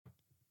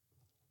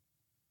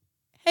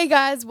Hey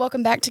guys,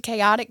 welcome back to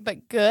Chaotic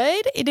But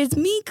Good. It is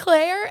me,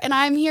 Claire, and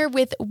I'm here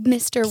with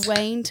Mr.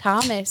 Wayne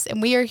Thomas,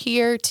 and we are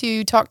here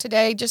to talk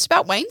today just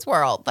about Wayne's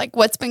World, like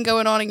what's been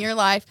going on in your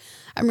life.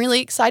 I'm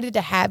really excited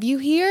to have you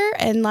here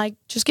and like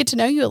just get to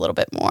know you a little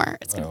bit more.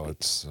 It's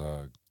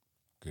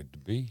good to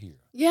be here.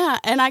 Yeah,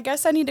 and I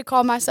guess I need to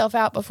call myself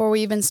out before we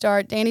even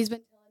start. Danny's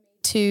been telling me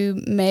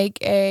to make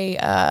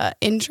a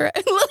intro.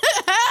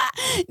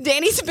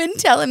 Danny's been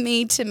telling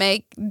me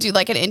to do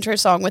like an intro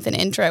song with an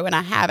intro, and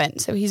I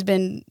haven't. So he's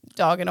been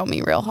dogging on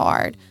me real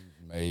hard.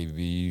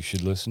 Maybe you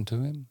should listen to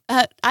him.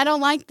 I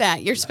don't like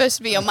that. You're supposed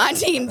to be on my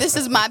team. This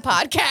is my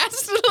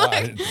podcast.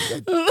 I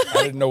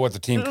didn't know what the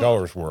team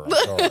colors were. I'm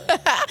sorry.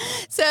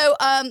 So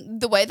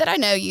the way that I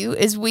know you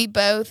is we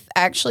both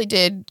actually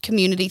did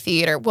community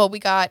theater. Well, we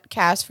got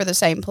cast for the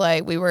same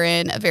play. We were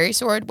in A Very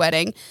Sordid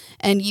Wedding,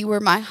 and you were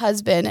my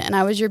husband, and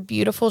I was your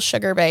beautiful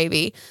sugar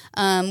baby.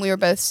 We were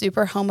both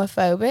super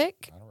homophobic.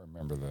 I don't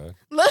remember that.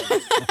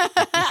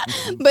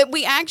 But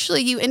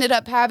you ended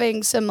up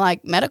having some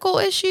like medical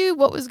issue.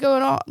 What was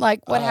going on?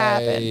 Like what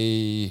happened?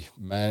 I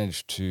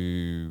managed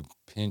to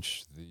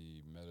pinch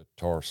the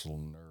metatarsal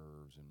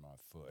nerves in my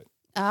foot.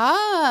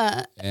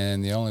 Ah.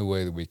 And the only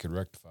way that we could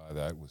rectify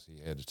that was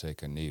he had to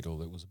take a needle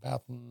that was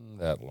about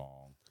that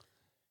long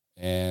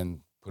and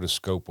put a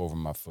scope over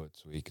my foot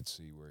so he could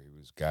see where he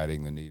was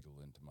guiding the needle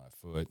into my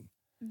foot.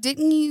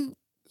 Didn't you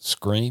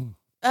scream?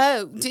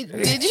 Oh,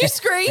 did you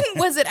scream?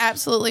 Was it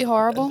absolutely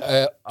horrible?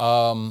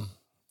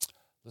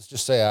 Let's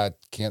just say I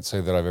can't say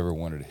that I've ever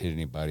wanted to hit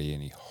anybody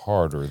any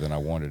harder than I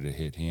wanted to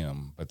hit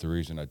him. But the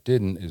reason I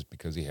didn't is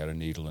because he had a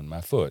needle in my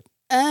foot.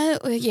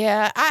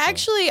 Yeah. I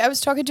was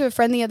talking to a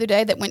friend the other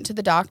day that went to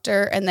the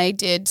doctor and they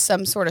did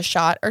some sort of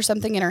shot or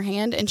something in her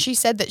hand, and she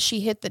said that she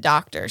hit the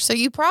doctor. So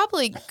you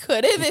probably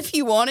could have if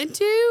you wanted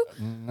to.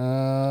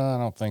 No, I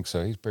don't think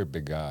so. He's a very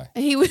big guy.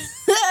 He was,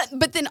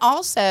 but then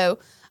also,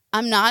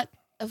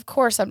 of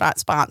course, I'm not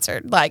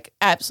sponsored. Like,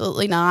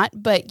 absolutely not.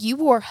 But you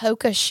wore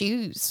Hoka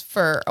shoes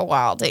for a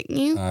while, didn't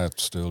you? I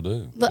still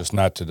do. Just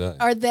not today.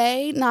 Are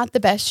they not the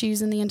best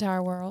shoes in the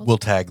entire world? We'll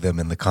tag them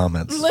in the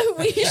comments.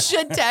 We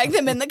should tag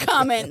them in the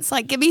comments.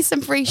 Like, give me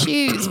some free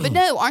shoes. But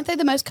no, aren't they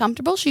the most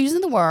comfortable shoes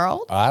in the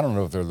world? I don't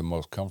know if they're the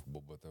most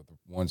comfortable, but they're the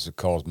ones that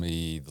cause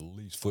me the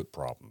least foot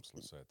problems.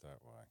 Let's say it that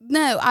way.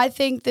 No, I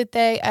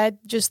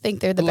just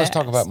think they're the best. Let's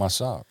talk about my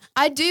socks.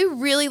 I do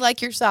really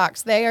like your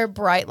socks. They are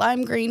bright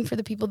lime green for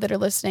the people that are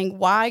listening.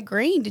 Why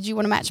green? Did you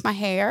want to match my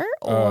hair?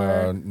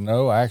 Or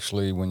no,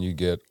 actually, when you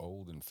get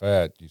old and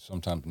fat, you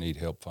sometimes need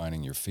help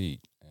finding your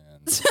feet.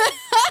 And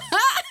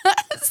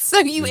so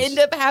you end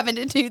up having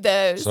to do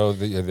those. So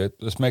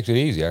this makes it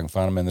easy. I can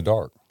find them in the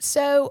dark.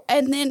 So,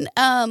 and then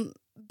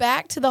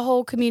back to the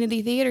whole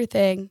community theater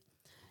thing.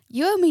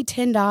 You owe me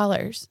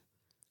 $10.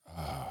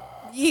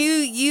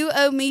 You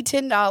owe me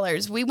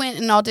 $10. We went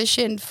and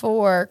auditioned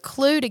for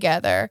Clue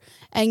together,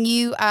 and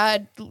you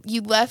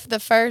left the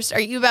first. Are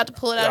you about to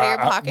pull it out of your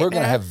pocket? We're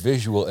going to have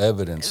visual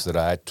evidence that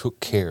I took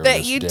care of that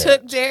this you debt.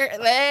 took care.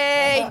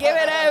 Hey, give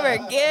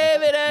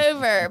it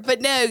over. But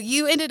no,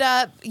 you went and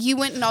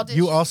auditioned.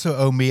 You also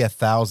owe me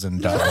 $1,000.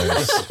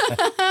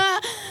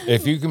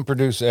 If you can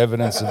produce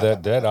evidence of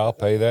that debt, I'll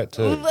pay that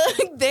too. Look,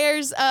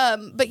 there's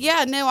but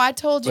yeah, no, I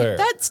told you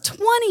that's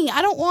 20.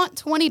 I don't want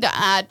 20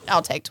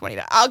 I'll take 20.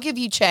 I'll give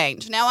you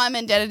change. Now I'm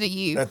indebted to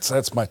you.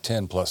 That's my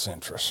 10 plus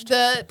interest.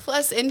 The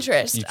plus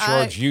interest. You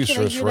charge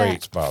useless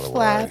rates, by the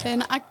way.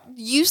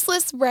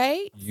 Useless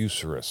rate?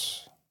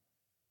 Usurious.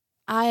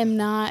 I am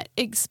not.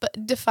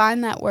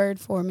 Define that word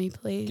for me,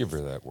 please. Give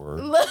her that word.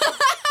 Look,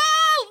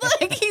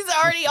 he's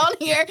already on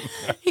here.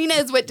 He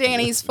knows what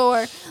Danny's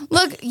for.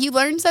 Look, you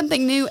learn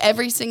something new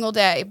every single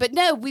day. But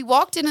no, we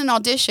walked in an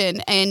audition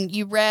and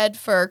you read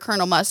for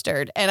Colonel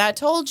Mustard. And I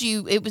told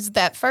you it was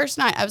that first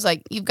night. I was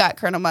like, you've got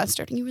Colonel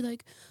Mustard. And you were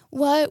like,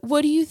 what?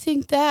 What do you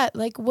think that?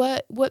 Like,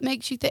 what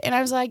makes you think? And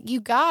I was like, you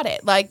got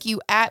it. Like,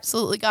 you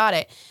absolutely got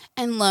it.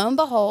 And lo and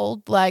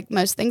behold, like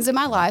most things in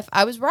my life,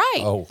 I was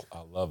right. Oh, I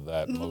love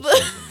that. Most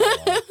things in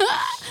my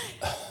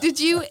life.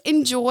 Did you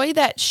enjoy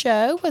that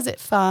show? Was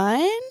it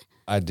fun?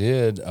 I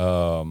did.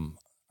 I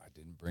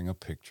didn't bring a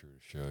picture to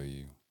show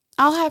you.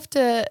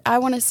 I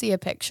want to see a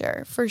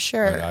picture for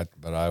sure.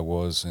 But I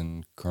was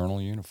in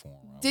Colonel uniform.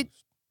 Did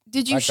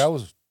you? I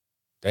was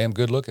damn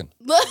good looking.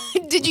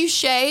 Did you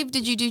shave?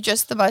 Did you do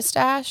just the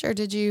mustache, or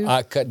did you?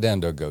 I cut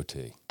down to a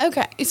goatee.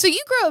 Okay, so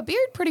you grow a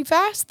beard pretty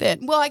fast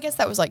then. Well, I guess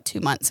that was like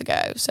 2 months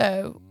ago.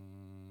 So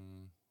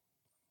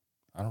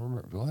I don't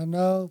remember. Well,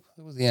 no,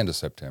 it was the end of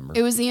September.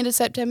 It was the end of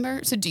September.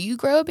 So do you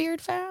grow a beard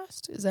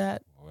fast? Is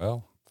that?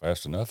 Well,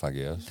 fast enough, I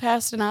guess.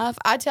 Fast enough.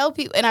 I tell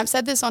people, and I've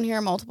said this on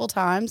here multiple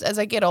times, as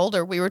I get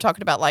older, we were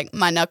talking about like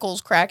my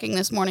knuckles cracking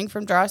this morning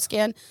from dry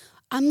skin.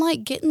 I'm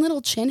like getting little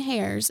chin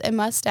hairs and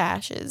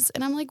mustaches.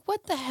 And I'm like,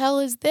 what the hell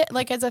is that?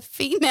 Like as a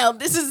female,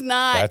 this is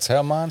not. That's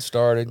how mine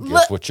started.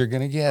 Guess what you're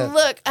going to get.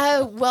 Look,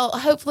 well,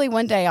 hopefully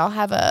one day I'll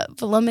have a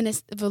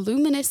voluminous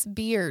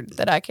beard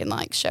that I can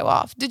like show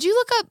off. Did you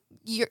look up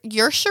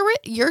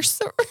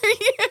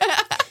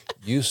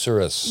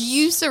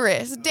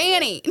Usurus.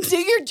 Danny, do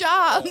your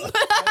job.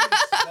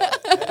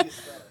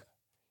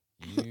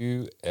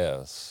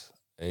 USARIUS,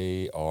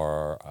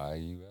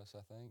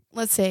 I think.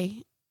 Let's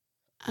see.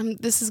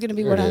 This is going to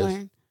be There what it I is.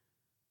 learned.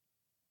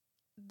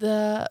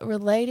 The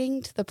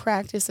relating to the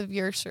practice of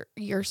usury.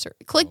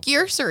 Click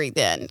usury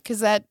then,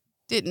 because that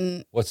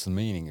didn't. What's the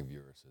meaning of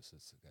yours? It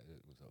was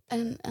up there.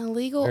 An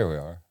illegal. There we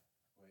are.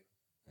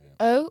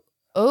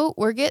 Oh,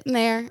 we're getting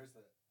there.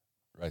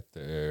 Right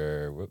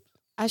there. Whoops.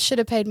 I should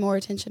have paid more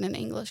attention in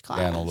English class.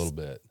 Down a little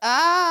bit.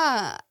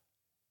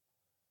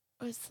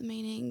 What's the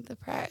meaning?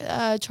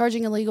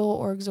 Charging illegal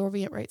or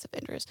exorbitant rates of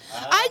interest.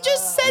 I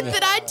just said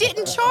that I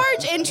didn't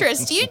charge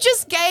interest. You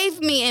just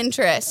gave me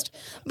interest.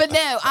 But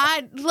no,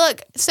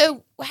 look,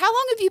 so how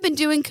long have you been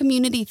doing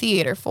community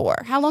theater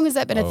for? How long has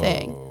that been a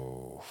thing?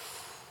 Oh.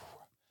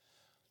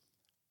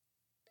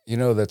 You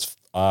know, that's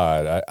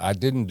odd. I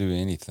didn't do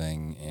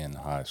anything in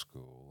high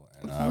school.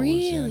 And I was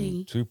Really?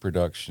 in 2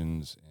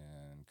 productions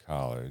in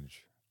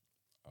college,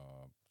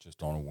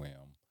 just on a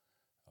whim.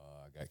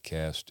 I got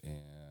cast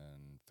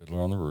in Fiddler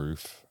on the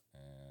Roof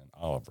and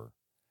Oliver.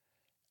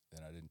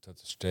 Then I didn't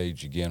touch the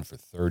stage again for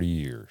 30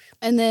 years.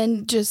 And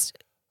then just,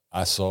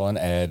 I saw an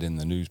ad in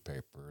the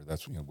newspaper.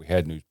 That's, we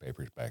had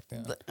newspapers back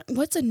then.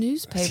 what's a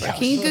newspaper?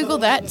 Can you Google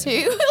that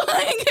too?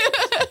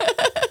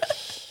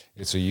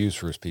 It's a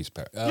useless piece of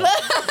paper.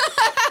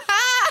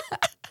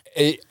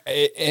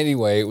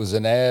 Anyway, it was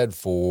an ad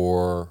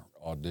for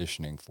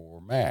auditioning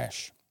for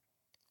MASH.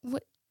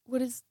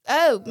 What is,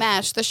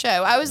 MASH, the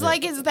show. I was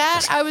like, is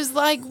that, I was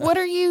like, what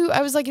are you,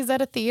 I was like, is that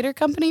a theater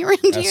company around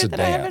That's here a that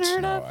I haven't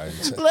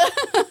dance. heard No,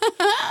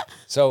 of?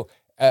 So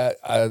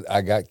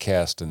I got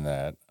cast in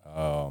that,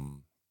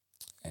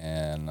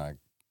 and I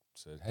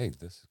said, hey,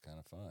 this is kind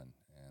of fun.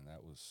 And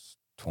that was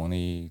 2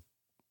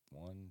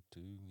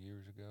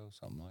 years ago,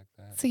 something like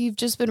that. So you've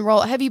just been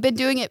have you been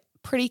doing it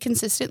pretty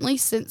consistently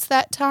since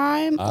that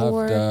time?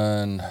 I've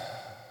done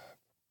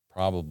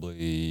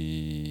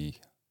probably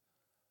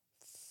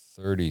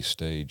 30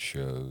 stage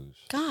shows.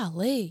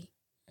 Golly.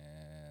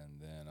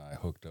 And then I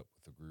hooked up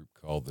with a group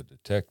called The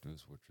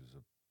Detectives, which is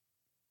a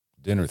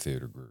dinner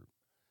theater group.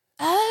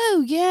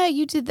 Oh, yeah,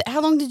 you did that.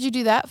 How long did you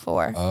do that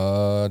for?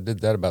 Did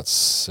that about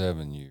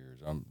 7 years.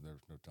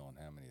 There's no telling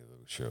how many of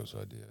those shows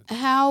I did.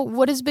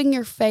 What has been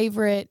your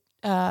favorite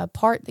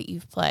part that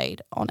you've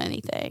played on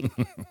anything?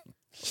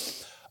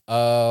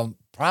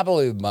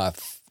 Probably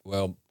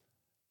well,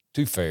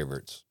 2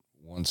 favorites.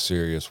 One's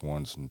serious,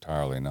 one's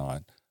entirely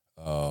not.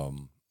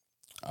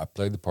 I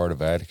played the part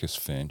of Atticus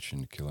Finch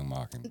in Killing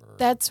Mockingbird.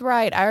 That's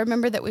right. I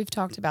remember that we've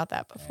talked about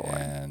that before.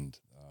 And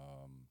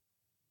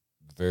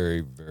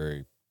very,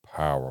 very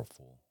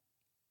powerful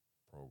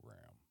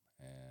program.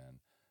 And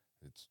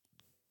it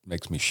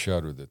makes me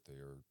shudder that they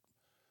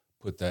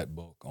put that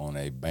book on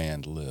a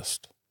banned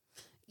list.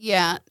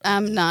 Yeah,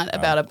 I'm not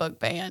about a book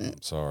ban.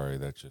 I'm sorry,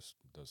 that just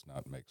does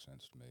not make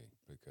sense to me,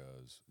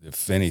 because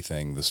if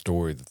anything, the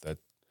story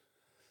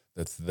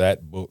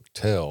that book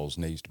tells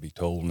needs to be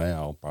told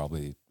now,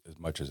 probably as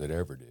much as it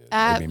ever did,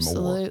 maybe more.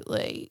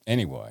 Absolutely.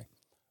 Anyway,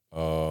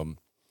 then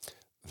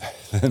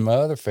my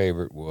other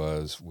favorite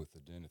was with the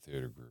dinner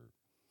theater group,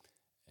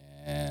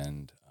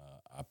 and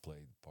I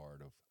played the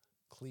part of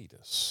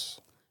Cletus.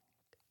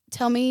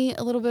 Tell me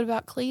a little bit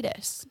about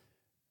Cletus.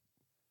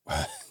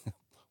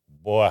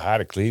 Boy,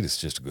 Heidi Cletus,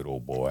 just a good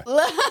old boy.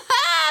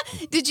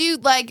 Did you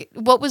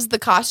what was the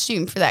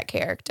costume for that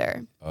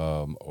character?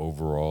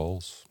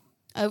 Overalls.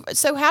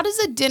 So how does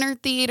a dinner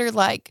theater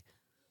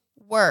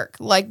work?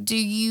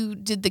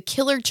 Did the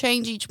killer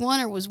change each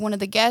one, or was one of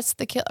the guests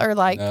the killer?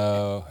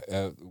 No,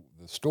 the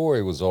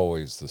story was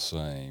always the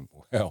same.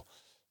 Well,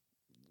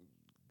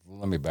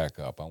 let me back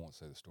up. I won't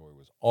say the story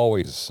was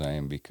always the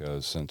same,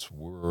 because since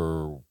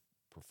we're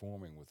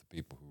performing with the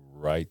people who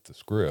write the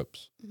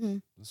scripts, mm-hmm.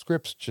 the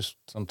scripts just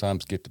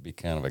sometimes get to be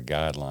kind of a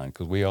guideline,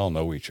 because we all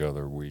know each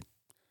other. We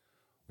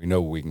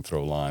know we can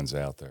throw lines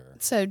out there.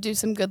 So do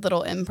some good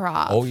little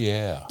improv. Oh,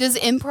 yeah. Does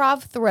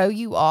improv throw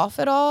you off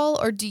at all,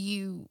 or do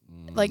you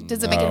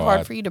does it make it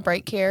hard for you to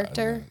break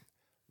character?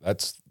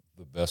 That's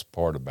the best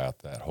part about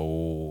that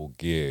whole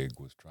gig,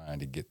 was trying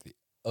to get the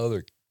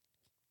other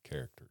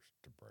characters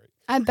to break.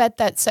 I bet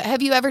that's so.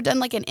 Have you ever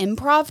done an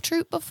improv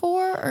troupe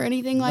before or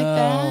anything like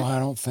that? No, I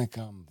don't think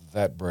I'm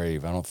that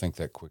brave. I don't think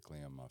that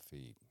quickly on my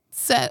feet.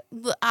 So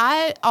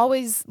I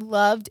always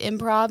loved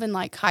improv in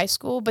high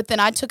school, but then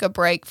I took a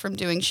break from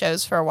doing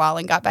shows for a while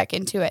and got back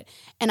into it.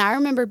 And I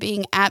remember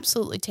being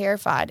absolutely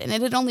terrified. And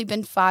it had only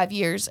been 5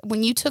 years.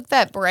 When you took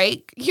that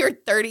break, your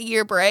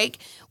 30-year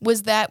break,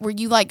 were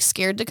you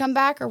scared to come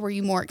back, or were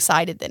you more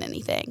excited than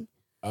anything?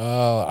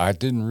 I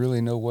didn't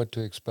really know what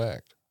to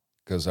expect,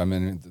 because I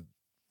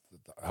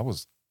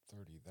was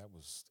 30. I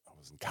was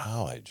in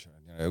college.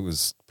 It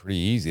was pretty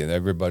easy, and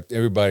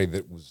everybody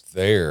that was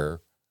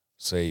there,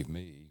 save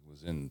me,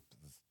 was in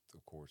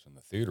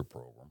the theater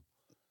program.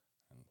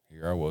 And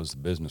here I was, the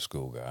business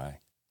school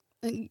guy.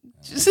 And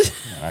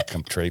I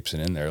come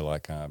traipsing in there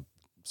like I'm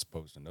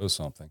supposed to know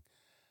something.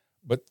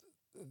 But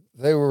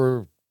they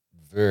were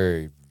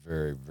very,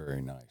 very,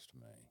 very nice to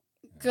me.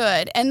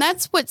 Good. And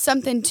that's what's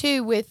something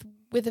too with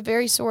with A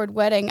Very Sordid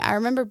Wedding, I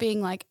remember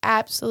being like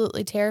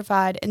absolutely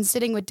terrified and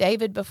sitting with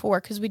David before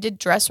because we did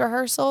dress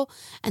rehearsal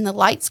and the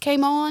lights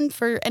came on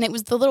and it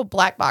was the little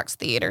black box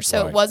theater.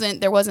 So Right.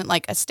 there wasn't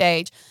like a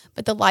stage,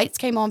 but the lights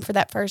came on for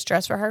that first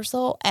dress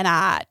rehearsal. And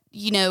I,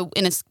 in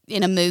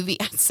a movie,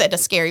 I said a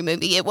scary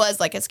movie. It was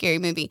like a scary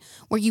movie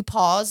where you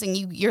pause and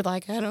you're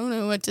like, I don't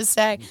know what to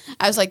say.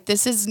 I was like,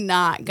 this is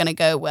not going to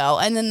go well.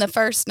 And then the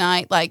first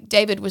night, like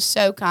David was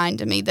so kind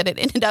to me that it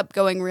ended up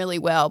going really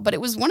well. But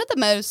it was one of the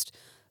most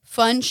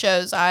fun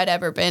shows I'd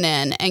ever been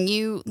in. And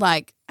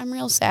I'm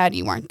real sad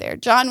you weren't there.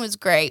 John was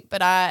great,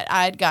 but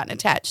I'd gotten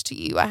attached to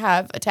you. I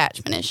have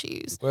attachment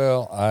issues.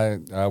 Well,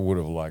 I would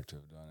have liked to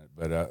have done it,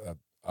 but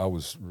I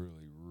was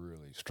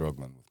really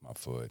struggling with my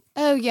foot.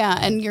 Oh yeah,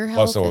 and your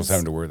health. Plus, I was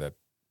having to wear that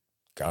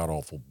god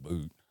awful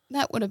boot.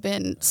 That would have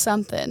been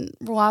something.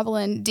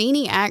 Wobbling.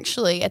 Deanie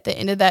actually, at the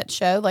end of that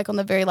show, like on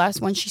the very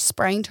last one, she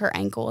sprained her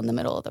ankle in the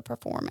middle of the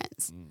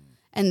performance.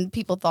 And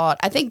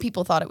I think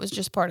people thought it was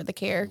just part of the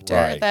character,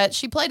 Right. that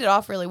she played it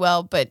off really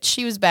well, but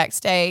she was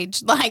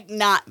backstage, like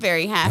not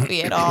very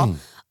happy at all.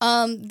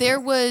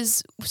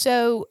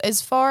 So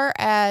as far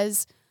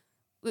as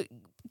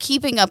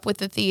keeping up with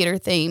the theater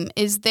theme,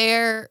 is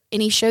there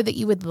any show that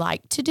you would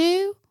like to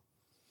do?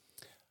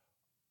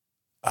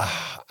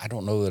 I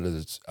don't know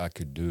that I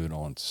could do it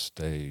on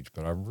stage,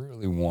 but I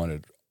really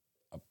wanted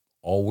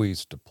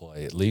always to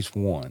play at least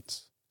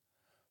once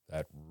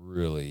that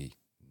really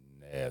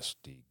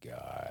nasty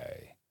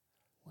guy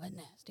What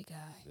nasty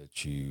guy?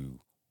 that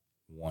you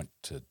want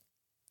to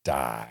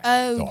die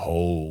Oh. the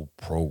whole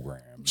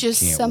program.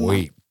 Just you can't someone-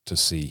 wait to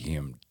see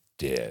him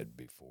dead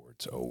before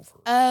it's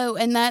over. Oh,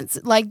 and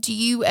that's like, do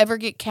you ever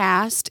get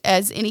cast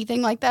as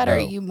anything like that? Or are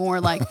No. you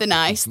more like the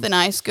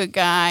nice good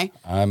guy?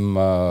 I'm,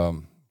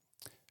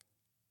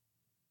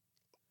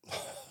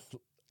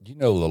 you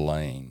know,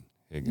 Lelaine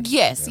Higgins.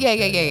 Yes.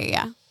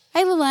 Yeah.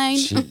 Hey, Lelaine.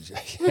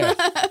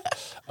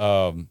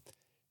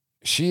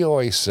 She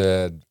always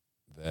said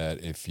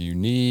that if you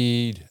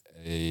need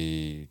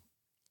a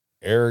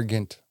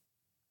arrogant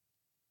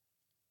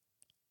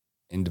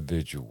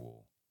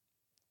individual,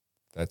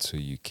 that's who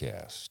you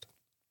cast,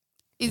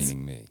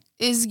 meaning me.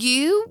 Is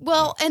you?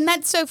 Well, and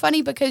that's so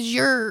funny because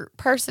your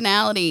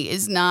personality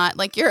is not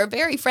like, you're a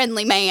very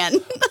friendly man.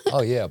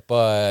 Oh, yeah,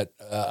 but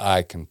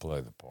I can play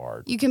the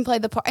part. You can play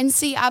the part. And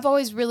see, I've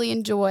always really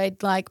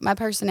enjoyed, like, my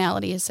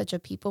personality is such a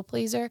people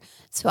pleaser.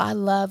 So I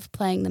love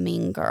playing the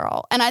mean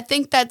girl. And I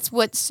think that's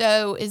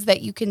is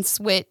that you can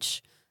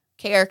switch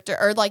character,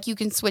 or like you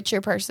can switch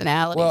your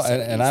personality. Well, so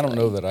and I don't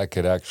know easily. that I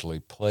could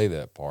actually play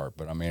that part,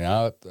 but I mean,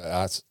 I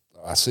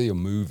see a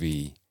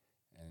movie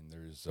and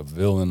there's a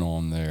villain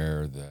on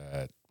there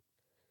that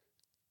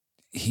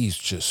he's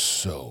just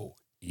so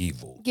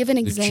evil. Give an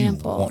that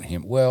example. You want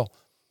him. Well,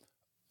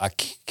 I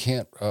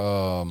can't.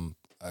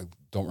 I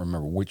don't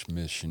remember which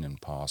Mission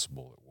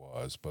Impossible it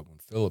was, but when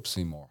Philip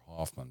Seymour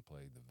Hoffman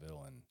played the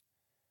villain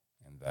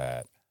in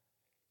that,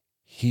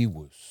 he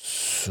was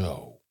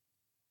so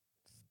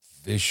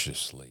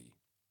viciously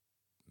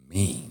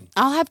mean.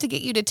 I'll have to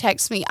get you to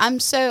text me. I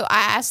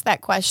asked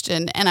that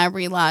question and I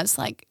realized,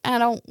 like, I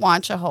don't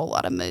watch a whole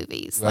lot of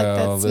movies. Like,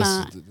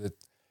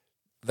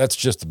 That's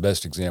just the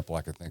best example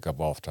I could think of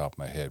off the top of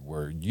my head,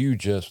 where you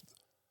just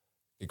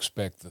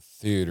expect the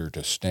theater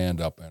to stand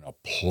up and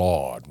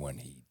applaud when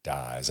he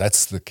dies.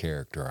 That's the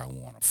character I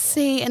want to play.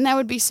 See, and that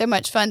would be so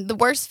much fun. The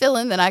worst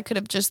villain that I could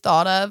have just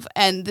thought of,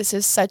 and this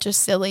is such a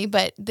silly,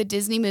 but the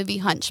Disney movie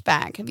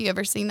Hunchback. Have you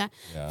ever seen that?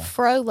 Yeah.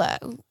 Frollo.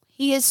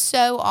 He is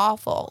so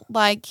awful.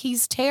 Like,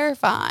 he's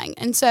terrifying.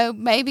 And so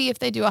maybe if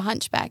they do a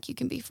Hunchback, you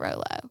can be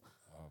Frollo.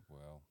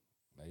 Well,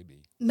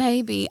 maybe.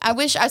 Maybe. I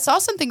wish I saw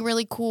something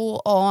really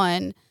cool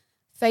on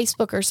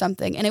Facebook or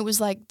something, and it was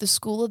like the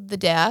School of the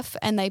Deaf,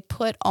 and they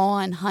put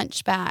on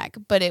Hunchback,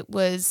 but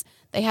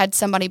they had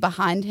somebody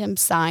behind him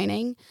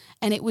signing,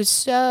 and it was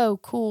so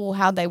cool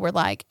how they were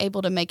like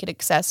able to make it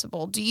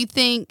accessible. Do you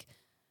think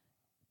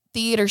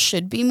theater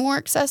should be more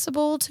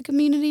accessible to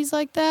communities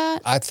like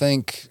that? I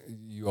think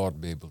you ought to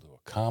be able to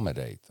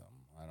accommodate them.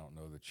 I don't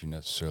know that you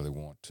necessarily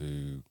want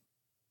to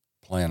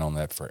plan on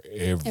that for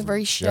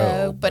every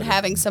show, but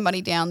having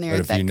somebody down there but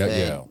if that you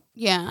know- could.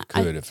 yeah,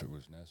 could if it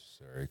was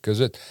necessary,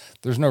 because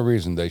there's no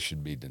reason they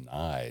should be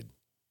denied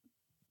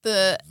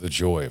the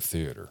joy of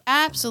theater.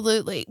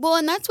 Absolutely. Well,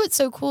 and that's what's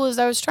so cool is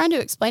I was trying to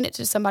explain it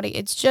to somebody.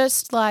 It's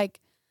just like,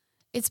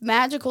 it's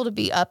magical to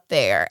be up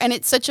there. And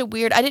it's such a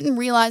weird, I didn't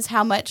realize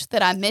how much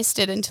that I missed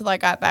it until I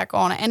got back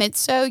on it. And it's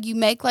so, you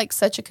make like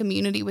such a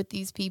community with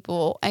these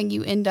people and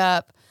you end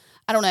up,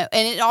 I don't know.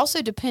 And it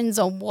also depends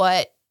on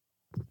what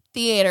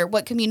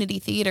community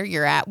theater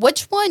you're at.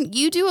 Which one?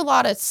 You do a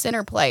lot of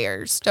center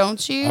players,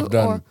 don't you? I've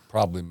done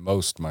probably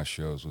most of my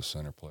shows with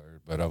center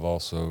players, but I've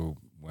also,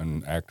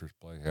 when Actors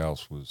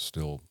Playhouse was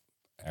still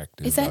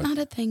active. Is that not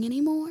a thing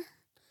anymore?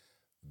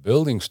 The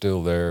building's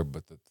still there,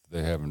 but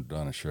they haven't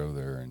done a show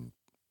there in,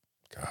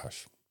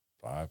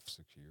 5-6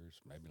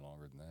 years, maybe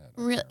longer than that.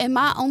 Really? And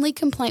my only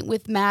complaint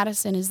with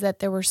Madison is that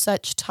there were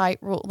such tight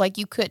rules. Like,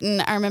 you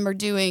couldn't, I remember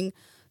doing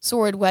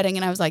Sword Wedding,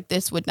 and I was like,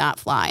 this would not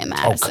fly in Oh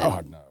Madison.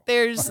 God, no.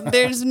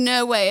 There's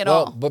no way at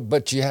Well, all.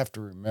 but you have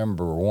to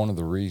remember one of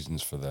the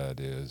reasons for that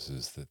is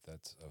that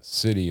that's a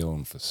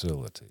city-owned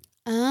facility,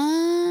 Ah.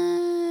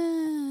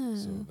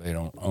 so they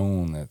don't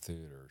own that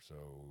theater. So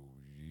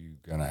you're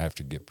gonna have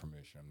to get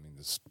permission. I mean,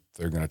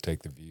 they're gonna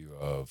take the view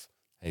of,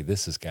 hey,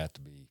 this has got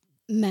to be,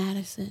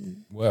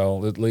 Madison.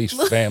 well, at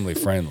least family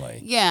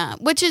friendly. Yeah,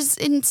 which is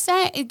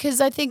insane because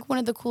I think one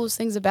of the coolest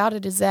things about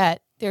it is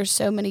that there's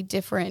so many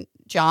different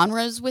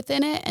genres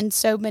within it, and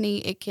so many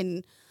it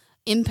can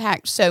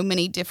impact so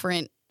many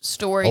different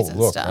stories and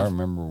Look, stuff. I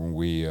remember when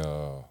we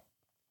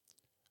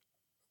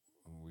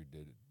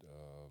did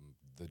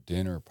the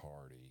dinner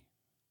party,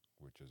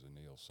 which is a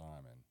Neil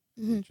Simon,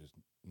 Mhm. which is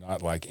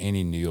not like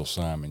any Neil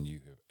Simon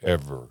you have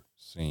ever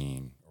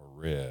seen or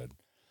read.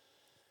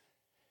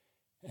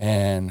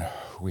 And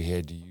we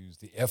had to use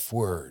the F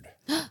word.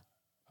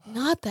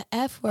 Not the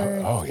F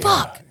word. Oh, yeah.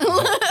 Fuck.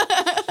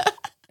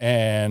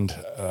 And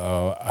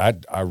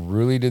I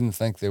really didn't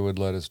think they would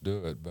let us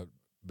do it, but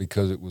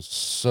because it was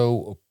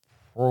so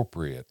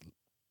appropriate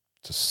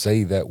to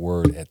say that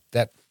word at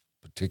that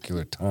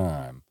particular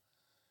time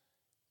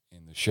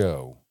in the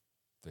show,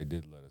 they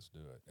did let us do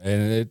it.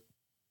 And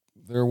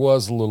there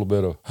was a little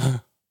bit of,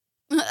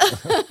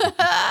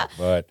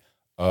 but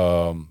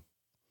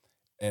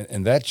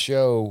and that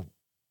show,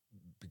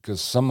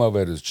 because some of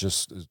it is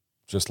just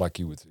like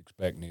you would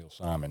expect Neil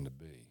Simon to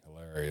be,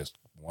 hilarious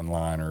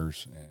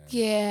one-liners. And,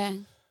 Yeah.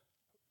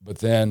 but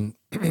then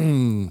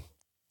the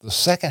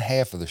second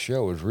half of the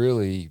show is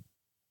really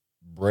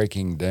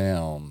breaking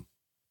down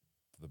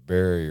the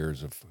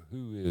barriers of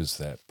who is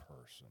that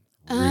person,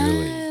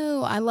 really.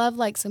 Oh, I love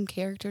like some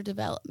character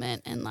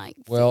development and like.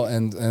 Well,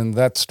 and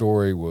that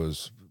story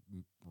was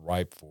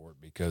ripe for it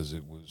because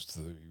it was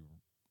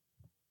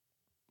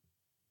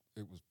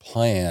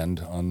planned,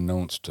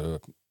 unknowns to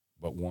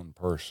but one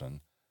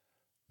person,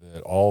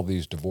 that all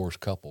these divorced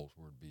couples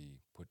would be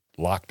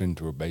locked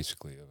into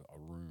basically a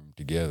room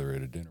together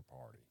at a dinner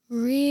party.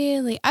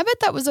 Really? I bet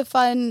that was a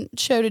fun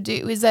show to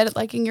do. Is that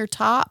like in your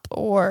top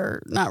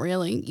or not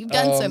really? You've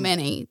done so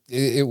many.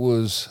 It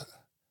was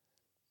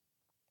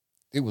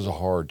a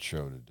hard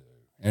show to do.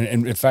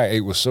 And in fact,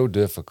 it was so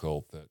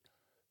difficult that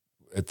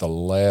at the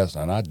last,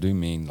 and I do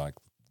mean like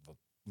the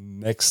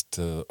next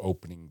to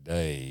opening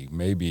day,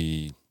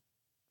 maybe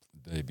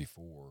the day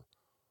before,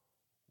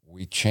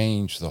 we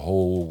changed the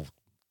whole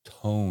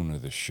tone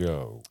of the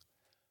show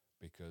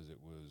because it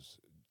was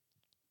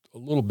a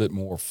little bit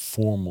more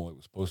formal. It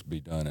was supposed to be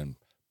done in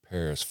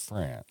Paris,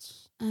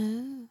 France.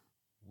 Oh.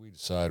 We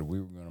decided we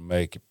were going to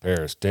make it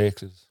Paris,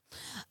 Texas.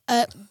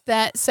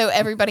 So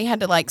everybody had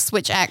to like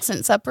switch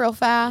accents up real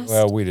fast.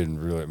 Well, we didn't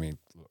really. I mean,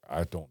 look,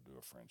 I don't do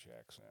a French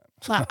accent.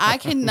 Like, I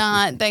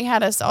cannot. They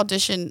had us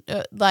audition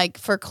like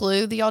for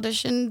Clue. The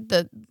audition,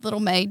 the little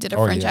maid did a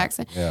French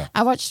accent. Yeah.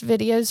 I watched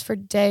videos for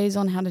days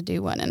on how to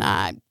do one, and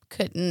I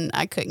couldn't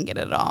get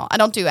it at all. I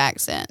don't do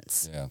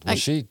accents. Yeah. Well,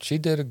 she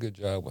did a good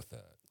job with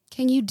that.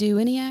 Can you do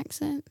any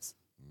accents?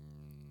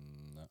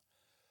 No.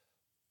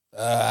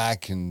 I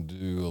can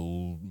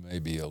do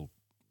maybe a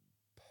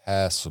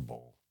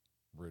passable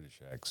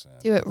British accent.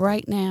 Do it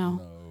right now.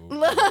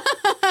 No.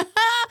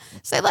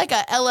 Say like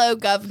a "Hello,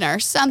 Governor,"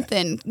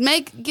 something.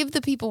 Give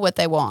the people what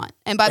they want,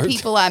 and by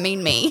people I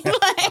mean me.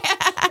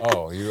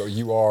 Oh,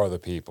 you are the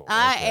people.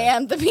 I Okay.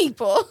 am the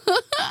people.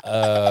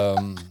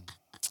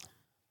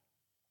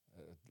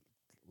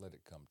 Let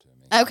it come to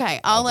me. Okay,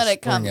 I'll let just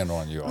it come. spring it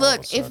on you all of a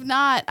Look, if sudden.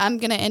 not, I'm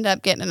gonna end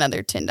up getting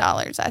another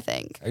 $10. I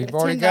think. You've A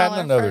already $10 gotten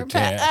another for a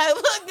 10.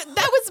 Look,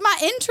 that was my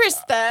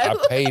interest though.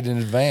 I paid in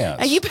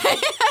advance. You pay.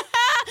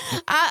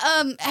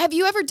 Have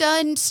you ever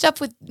done stuff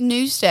with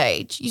New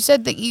Stage? You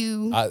said that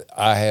you.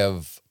 I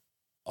have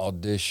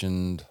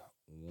auditioned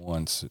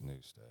once at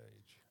New Stage.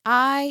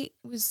 I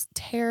was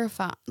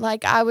terrified.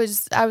 Like I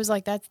was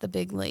like, that's the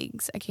big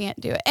leagues. I can't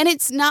do it. And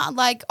it's not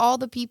like all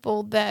the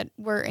people that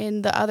were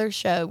in the other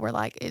show were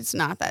like, it's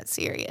not that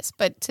serious.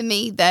 But to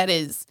me, that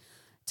is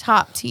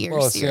top tier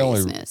Well, it's the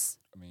only- seriousness.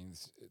 I mean,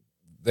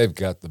 they've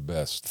got the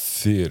best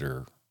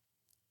theater.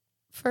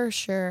 For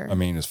sure. I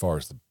mean, as far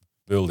as the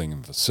building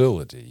and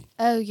facility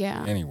Oh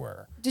yeah.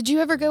 anywhere. Did you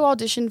ever go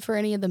audition for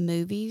any of the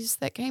movies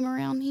that came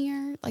around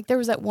here? Like there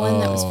was that one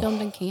that was filmed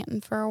in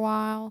Canton for a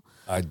while.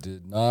 I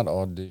did not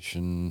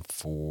audition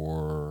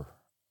for,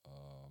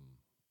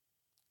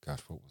 gosh,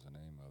 what was the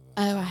name of it?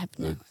 Oh, I have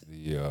no.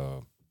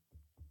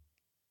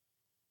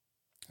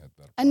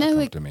 I know Come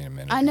it- to me in a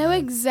minute. I know here.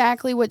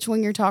 exactly which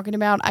one you're talking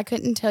about. I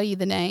couldn't tell you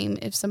the name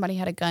if somebody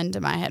had a gun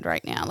to my head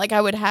right now. Like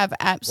I would have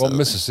absolutely. Well,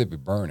 Mississippi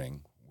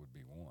Burning would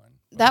be one.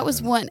 That was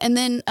And one. And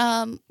then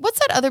what's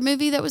that other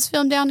movie that was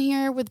filmed down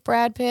here with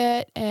Brad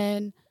Pitt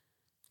and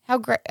how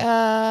great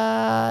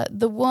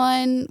the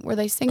one where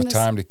they sing A this.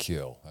 Time to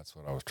Kill. That's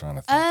what I was trying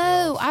to think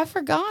Oh, of. I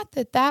forgot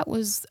that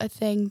was a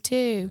thing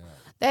too.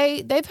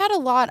 They've had a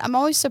lot. I'm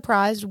always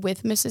surprised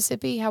with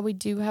Mississippi how we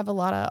do have a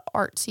lot of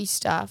artsy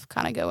stuff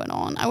kind of going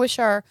on. I wish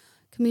our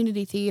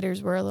community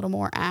theaters were a little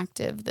more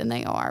active than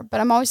they are, but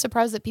I'm always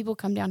surprised that people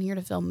come down here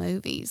to film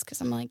movies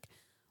because I'm like,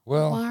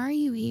 Well, why are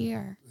you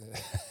here?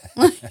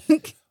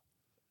 Like,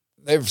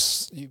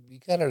 you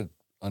got to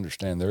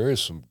understand there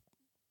is some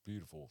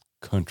beautiful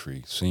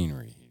country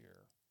scenery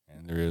here,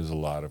 and there is a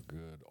lot of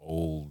good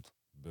old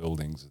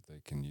buildings that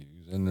they can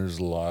use, and there's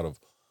a lot of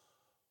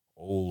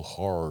old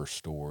horror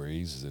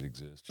stories that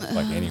exist just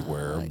like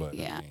anywhere, but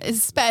yeah, I mean,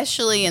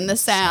 especially in the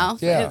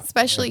South. Yeah,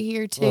 Especially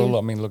here too. well,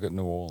 I mean, look at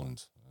New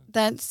Orleans.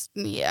 That's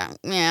yeah.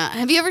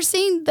 Have you ever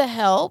seen The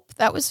Help?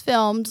 That was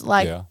filmed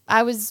like Yeah.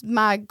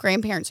 my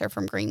grandparents are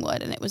from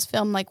Greenwood, and it was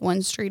filmed like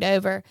one street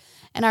over.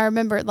 And I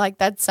remember like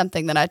that's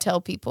something that I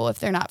tell people if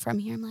they're not from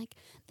here. I'm like,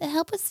 The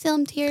Help was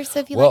filmed here, so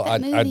if you Well, like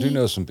that movie, I do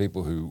know some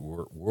people who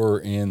were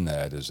in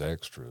that as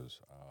extras,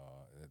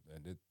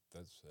 and that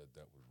said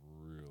that was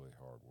really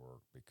hard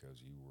work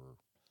because you were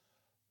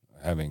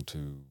having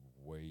to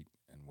wait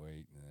and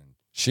then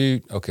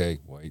shoot. Okay,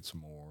 wait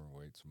some more,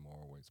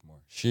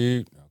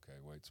 shoot. Okay,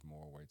 wait some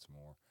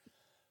more.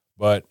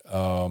 But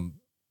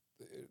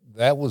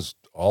that was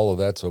all of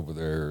that's over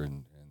there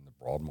in the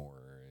Broadmoor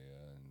area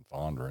and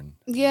Fondren.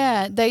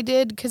 yeah, they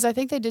did because I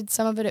think they did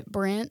some of it at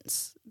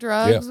Brent's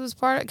Drugs was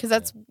part of it because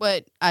that's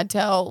what I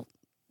tell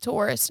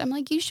tourists. I'm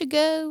like, you should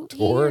go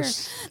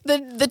Tourists?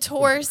 here. The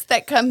tourists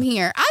that come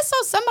here. I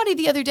saw somebody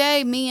the other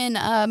day. Me and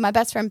my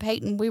best friend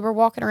Peyton. We were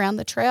walking around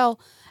the trail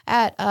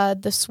at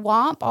the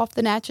swamp off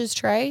the Natchez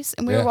Trace,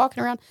 and we were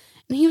walking around.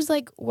 And he was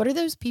like, what are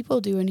those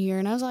people doing here?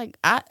 And I was like,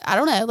 I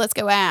don't know. Let's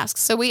go ask.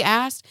 So we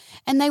asked,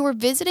 and they were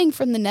visiting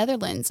from the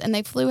Netherlands, and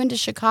they flew into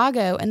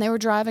Chicago, and they were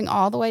driving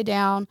all the way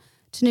down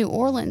to New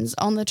Orleans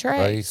on the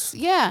trace.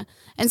 Yeah.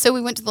 And so we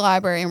went to the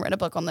library and read a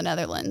book on the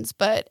Netherlands.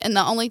 And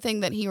the only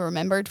thing that he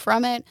remembered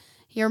from it,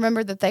 he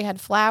remembered that they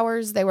had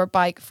flowers, they were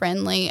bike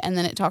friendly, and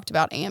then it talked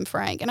about Anne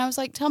Frank. And I was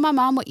like, tell my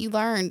mom what you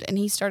learned. And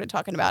he started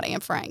talking about Anne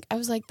Frank. I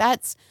was like,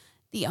 that's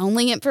the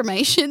only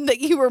information that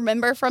you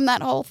remember from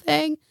that whole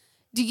thing.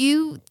 Do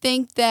you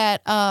think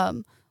that,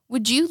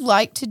 would you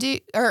like to do,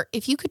 or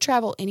if you could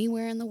travel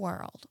anywhere in the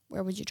world,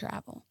 where would you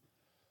travel?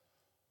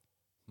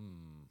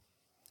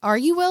 Are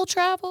you well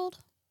traveled?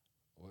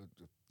 Well,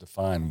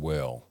 define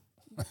well.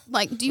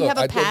 Like, do you have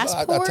a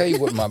passport? I'll tell you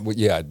what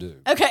yeah, I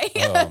do. Okay.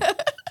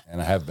 And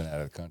I have been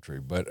out of the country,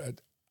 but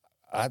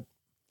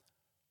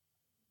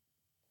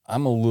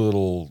I'm a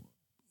little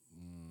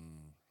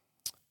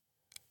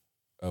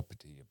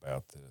uppity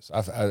about this.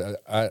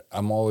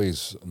 I'm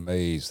always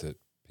amazed that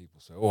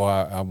people say, "Oh,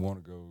 I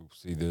want to go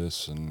see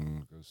this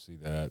and go see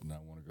that, and I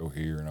want to go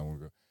here and I want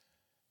to go."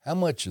 How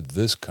much of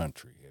this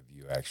country have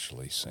you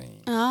actually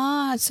seen?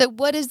 So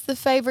what is the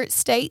favorite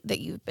state that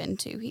you've been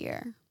to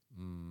here?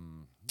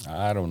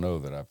 I don't know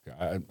that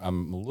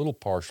I'm a little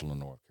partial to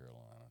North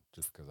Carolina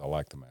just because I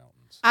like the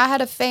mountains. I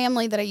had a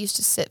family that I used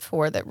to sit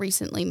for that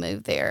recently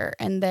moved there,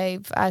 and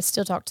I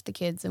still talk to the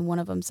kids, and one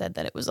of them said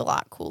that it was a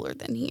lot cooler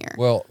than here.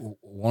 Well,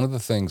 one of the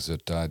things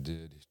that I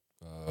did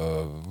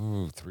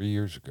 3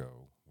 years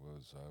ago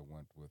was I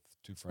went with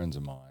two friends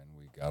of mine.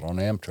 We got on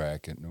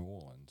Amtrak at New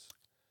Orleans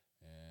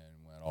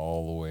and went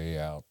all the way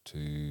out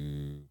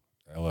to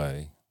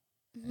L.A.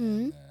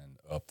 and then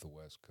up the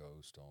West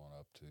Coast on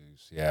up to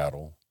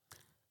Seattle.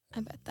 I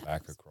bet that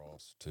back was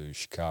across to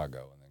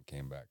Chicago and then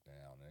came back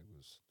down. It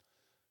was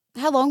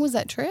How long was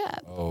that trip?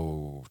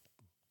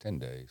 10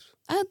 days.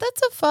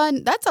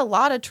 That's a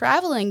lot of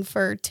traveling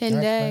for 10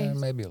 days.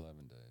 Maybe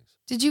 11 days.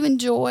 Did you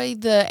enjoy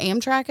the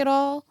Amtrak at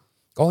all?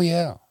 Oh,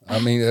 yeah. I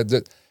mean,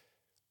 the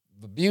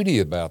beauty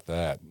about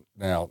that,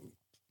 now,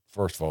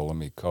 first of all, let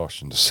me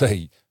caution to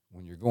say,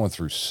 when you're going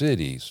through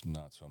cities,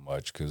 not so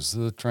much, because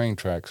the train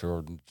tracks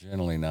are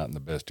generally not in the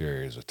best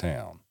areas of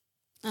town.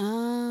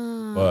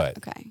 Oh, But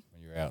okay.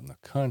 when you're out in the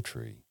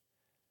country,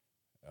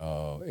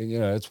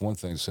 it's one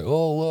thing to say,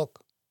 oh,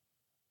 look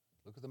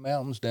at the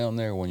mountains down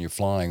there when you're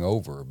flying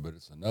over, but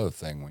it's another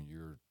thing when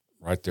you're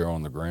right there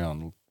on the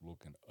ground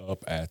looking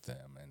up at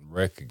them and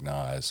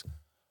recognize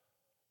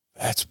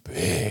that's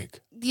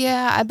big.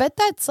 Yeah, I bet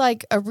that's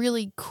like a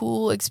really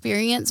cool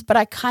experience, but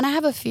I kind of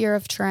have a fear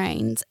of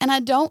trains, and I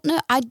don't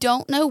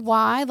know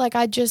why. Like,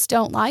 I just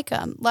don't like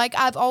them. Like,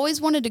 I've always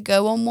wanted to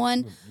go on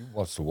one. You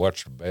must have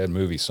watched a bad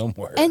movie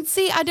somewhere. And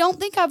see, I don't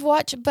think I've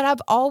watched, but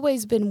I've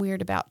always been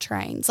weird about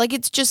trains. Like,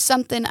 it's just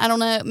something, I don't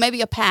know,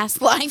 maybe a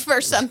past life or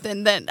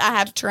something that I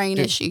have train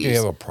issues. Do you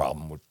have a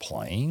problem with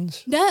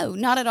planes? No,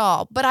 not at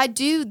all. But I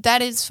do,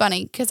 that is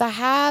funny, because I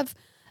have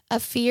a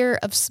fear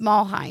of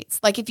small heights.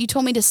 Like, if you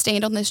told me to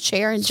stand on this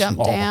chair and jump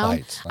Small down,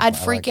 heights. I'd I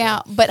freak like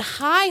out. But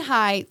high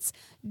heights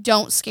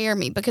don't scare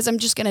me because I'm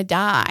just going to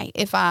die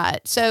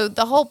so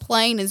the whole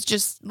plane is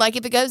just, like,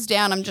 if it goes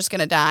down, I'm just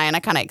going to die. And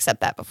I kind of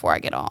accept that before I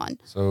get on.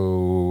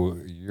 So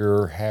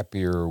you're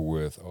happier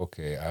with,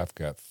 okay, I've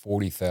got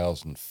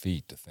 40,000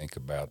 feet to think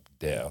about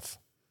death.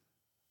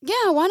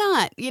 Yeah, why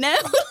not?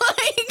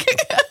 Like,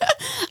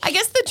 I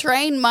guess the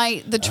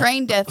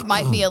train death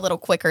might be a little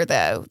quicker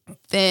though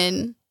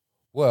than.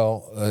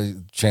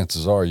 Well,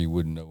 chances are you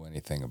wouldn't know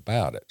anything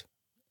about it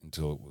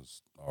until it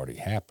was already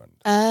happened.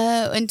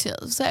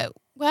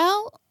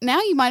 Well, now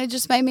you might have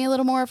just made me a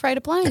little more afraid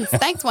of planes.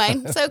 Thanks,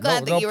 Wayne. So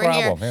glad that you were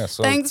problem. here. Yeah,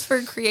 so Thanks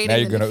for creating. now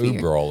you're the going to fear.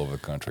 Uber all over the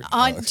country.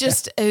 On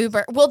just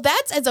Uber. Well,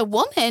 that's as a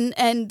woman,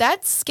 and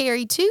that's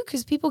scary too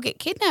because people get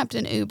kidnapped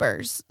in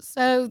Ubers.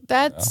 So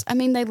that's, I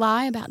mean, they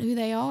lie about who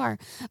they are,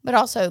 but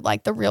also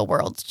like the real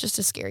world's just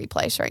a scary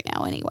place right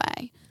now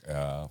anyway.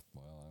 Well,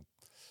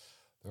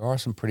 there are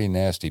some pretty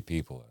nasty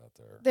people out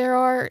there. There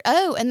are,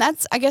 and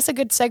that's, I guess, a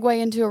good segue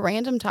into a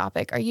random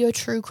topic. Are you a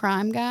true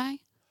crime guy?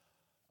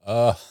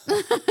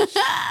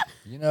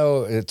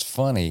 It's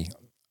funny.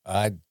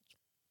 I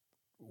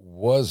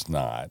was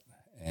not,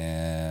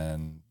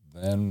 and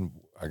then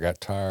I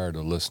got tired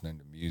of listening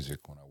to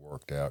music when I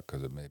worked out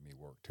because it made me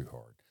work too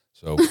hard.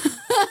 So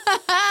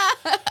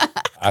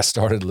I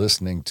started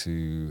listening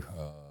to,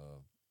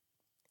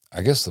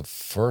 I guess the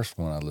first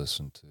one I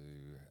listened to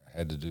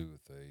had to do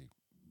with a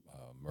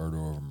Murder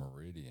Over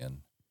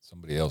Meridian.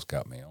 Somebody else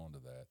got me onto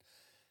that.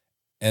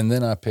 And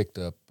then I picked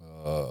up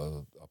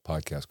a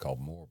podcast called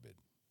Morbid.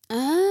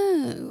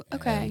 Oh,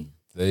 okay. And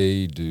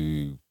they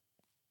do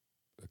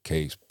a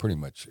case pretty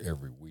much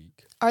every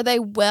week. Are they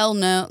well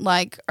known?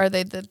 Like, are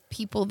they the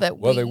people that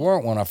Well, they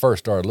weren't when I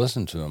first started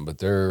listening to them, but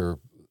they're,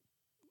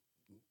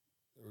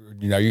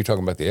 you're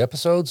talking about the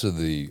episodes or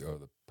the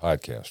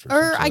podcast?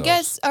 Or I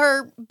guess,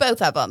 or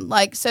both of them.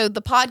 Like, so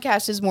the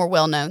podcast is more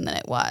well known than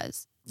it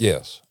was.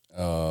 Yes.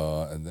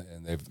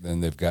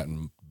 And they've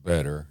gotten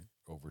better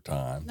over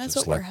time. That's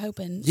Just what like, we're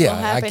hoping yeah,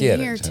 will happen I get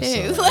here it.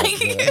 too.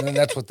 And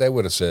that's what they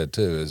would have said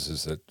too.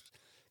 Is that,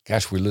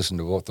 gosh, we listened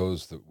to both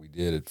those that we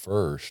did at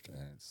first,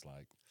 and it's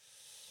like,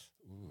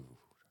 ooh,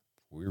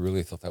 we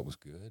really thought that was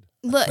good.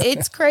 Look,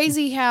 it's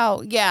crazy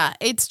how,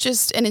 it's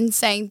just an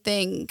insane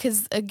thing.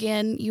 Because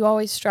again, you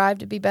always strive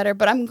to be better.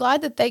 But I'm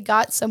glad that they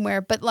got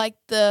somewhere. But like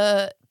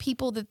the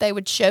people that they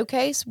would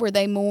showcase, were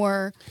they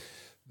more?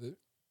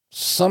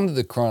 Some of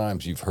the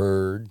crimes you've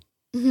heard.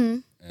 Mm-hmm.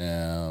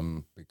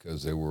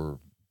 Because they were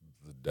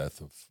the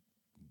death of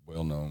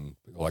well-known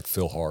people like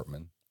Phil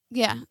Hartman.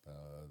 Yeah.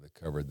 They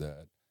covered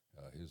that,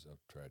 his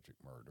tragic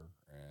murder,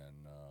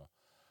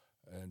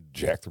 and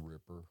Jack the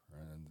Ripper,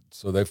 and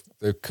so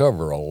they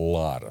cover a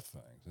lot of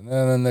things, and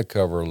then they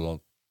cover a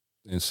little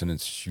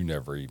incidents you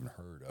never even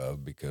heard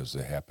of because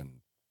they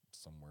happened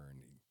somewhere in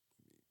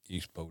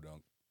East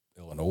Podunk,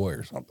 Illinois,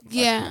 or something.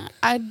 Yeah,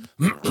 like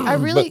I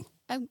really.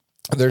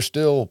 There's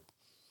still.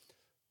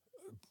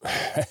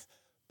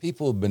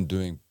 People have been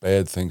doing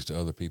bad things to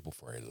other people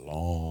for a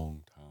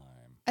long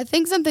time. I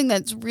think something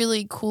that's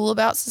really cool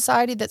about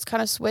society that's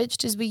kind of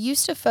switched is we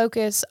used to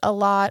focus a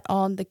lot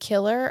on the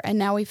killer, and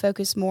now we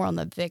focus more on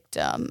the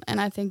victim. And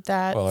I think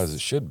that, well, as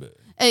it should be,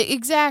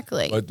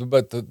 exactly.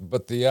 But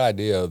the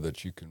idea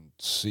that you can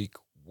seek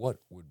what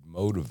would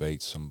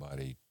motivate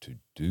somebody to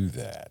do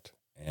that,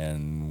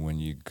 and when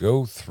you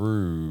go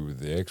through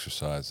the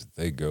exercise that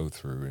they go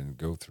through and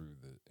go through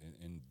the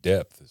in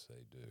depth as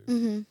they do.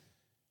 Mm-hmm.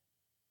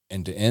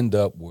 And to end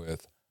up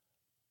with,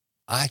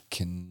 I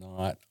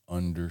cannot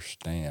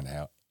understand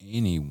how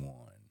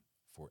anyone,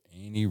 for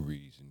any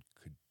reason,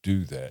 could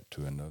do that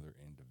to another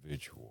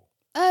individual.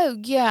 Oh,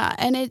 yeah.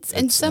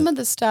 And some of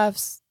the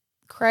stuff's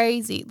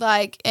crazy.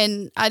 Like,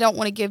 and I don't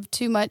want to give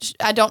too much.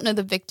 I don't know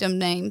the victim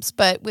names,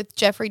 but with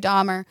Jeffrey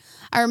Dahmer,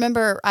 I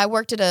remember I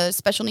worked at a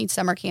special needs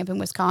summer camp in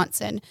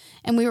Wisconsin,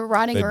 and we were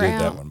riding around. They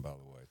did that one, by the way.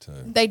 Too.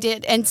 They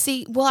did. And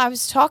I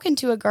was talking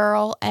to a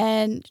girl,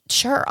 and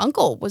her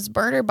uncle was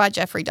murdered by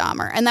Jeffrey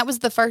Dahmer. And that was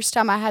the first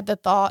time I had the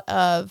thought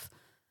of,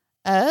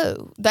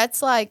 oh,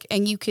 that's like,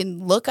 and you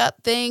can look up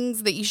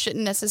things that you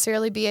shouldn't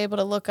necessarily be able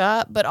to look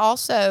up, but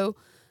also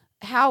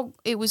how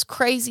it was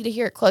crazy to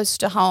hear it close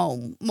to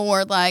home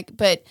more like,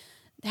 but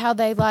how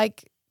they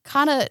like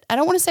kind of, I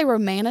don't want to say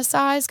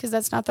romanticize because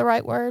that's not the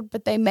right word,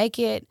 but they make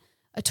it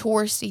a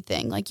touristy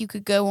thing. Like you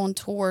could go on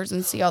tours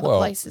and see all the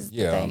places.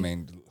 Yeah, I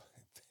mean,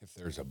 if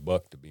there's a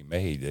buck to be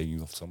made,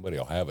 somebody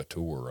will have a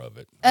tour of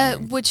it.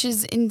 Which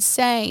is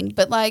insane.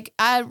 But like,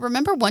 I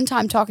remember one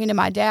time talking to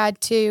my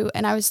dad too,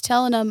 and I was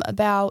telling him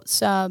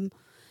about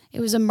it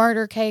was a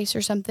murder case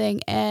or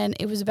something, and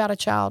it was about a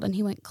child, and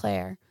he went,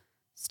 Claire,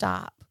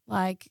 stop.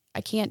 Like,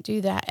 I can't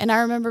do that. And I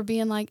remember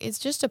being like, it's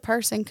just a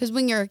person. Because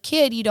when you're a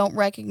kid, you don't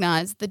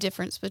recognize the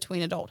difference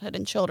between adulthood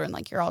and children.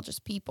 Like, you're all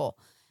just people.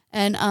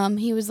 And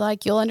he was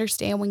like, you'll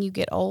understand when you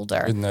get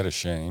older. Isn't that a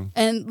shame?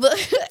 And look,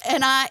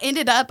 and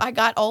I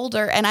got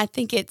older, and I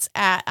think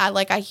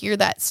I hear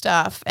that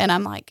stuff, and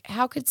I'm like,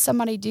 how could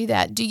somebody do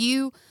that? Do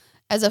you,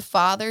 as a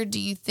father, do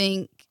you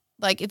think,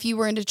 like, if you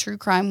were into true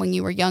crime when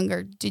you were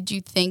younger, did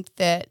you think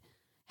that,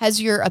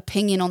 has your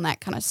opinion on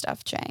that kind of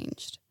stuff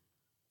changed?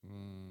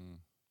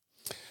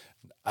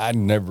 I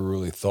never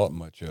really thought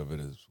much of it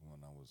as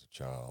when I was a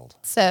child.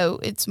 So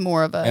it's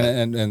more of a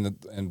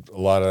and a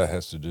lot of that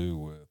has to do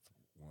with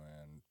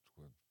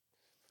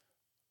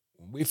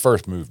when we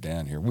first moved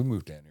down here. We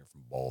moved down here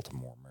from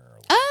Baltimore,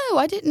 Maryland. Oh,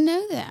 I didn't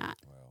know that.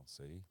 Well,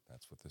 see,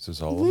 that's what this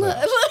is all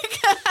about.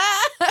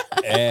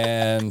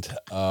 And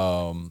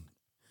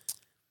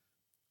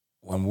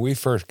when we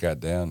first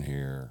got down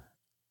here,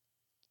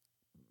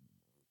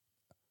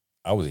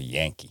 I was a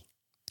Yankee.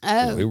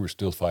 Oh, We were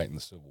still fighting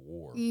the Civil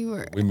War. you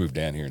were. We moved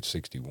down here in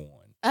 '61.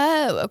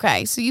 Oh,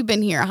 okay. So you've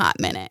been here a hot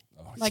minute,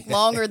 Oh, like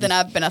longer than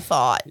I've been a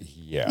thought.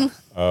 Yeah,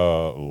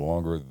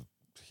 longer.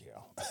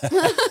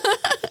 Yeah,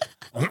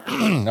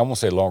 I won't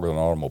say longer than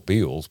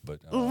automobiles, but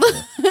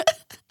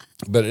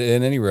but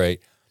at any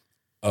rate,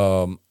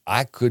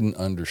 I couldn't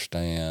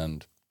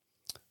understand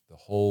the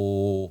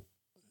whole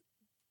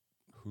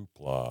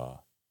hoopla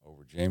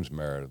over James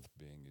Meredith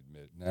being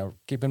admitted. Now,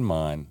 keep in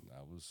mind,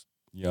 I was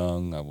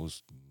young. I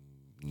was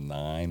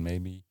 9,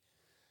 maybe,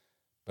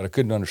 but I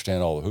couldn't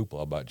understand all the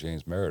hoopla about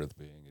James Meredith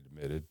being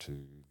admitted to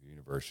the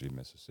University of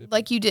Mississippi.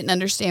 Like you didn't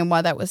understand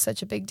why that was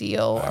such a big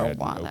deal I or had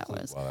why no that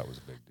clue was. why that was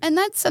a big deal. And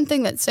that's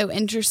something that's so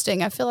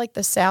interesting. I feel like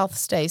the South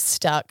stays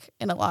stuck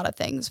in a lot of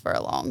things for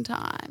a long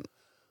time.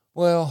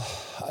 Well,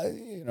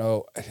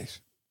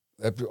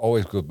 that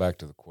always goes back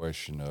to the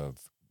question of,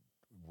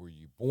 were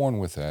you born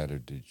with that or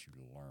did you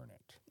learn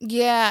it?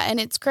 Yeah, and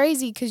it's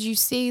crazy because you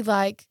see,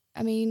 like,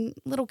 I mean,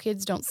 little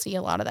kids don't see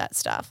a lot of that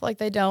stuff. Like,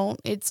 they don't.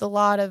 It's a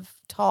lot of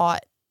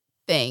taught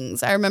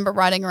things. I remember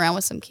riding around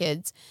with some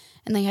kids,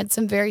 and they had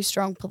some very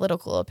strong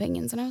political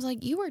opinions. And I was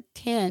like, you were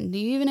 10. Do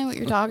you even know what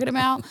you're talking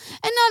about? And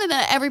not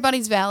that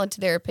everybody's valid to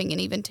their opinion,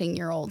 even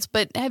 10-year-olds.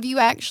 But have you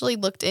actually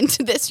looked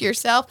into this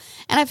yourself?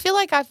 And I feel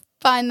like I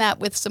find that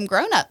with some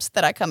grown-ups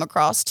that I come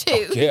across,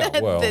 too. Yeah,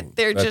 that, well, that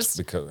they're that's just...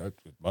 because it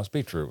must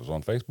be true. It was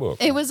on Facebook.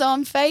 It was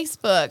on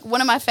Facebook.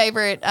 One of my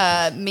favorite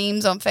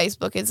memes on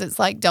Facebook is it's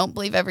like, don't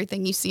believe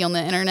everything you see on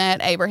the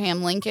internet,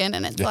 Abraham Lincoln.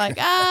 And it's like,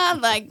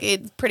 like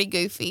it's pretty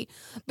goofy.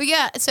 But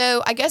yeah,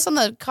 so I guess on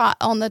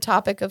the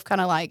topic of kind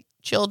of like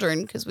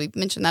children, because we've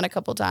mentioned that a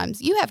couple times,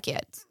 you have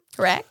kids,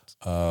 correct?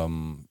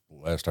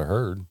 Last I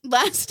heard.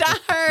 Last I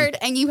heard.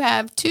 And you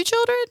have 2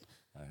 children?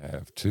 I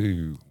have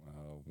 2.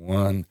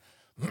 One,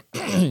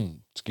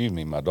 excuse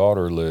me, my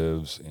daughter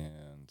lives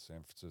in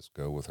San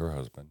Francisco with her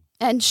husband.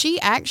 And she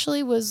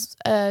actually was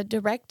a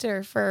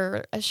director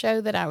for a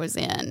show that I was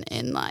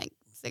in like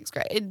 6th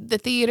grade. The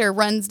theater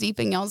runs deep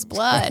in y'all's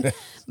blood.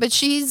 But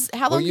she's,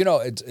 how long? Well,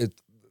 it's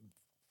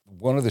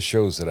one of the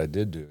shows that I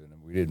did do,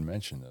 and we didn't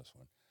mention this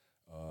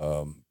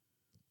one.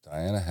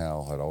 Diana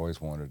Howell had always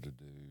wanted to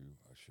do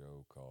a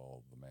show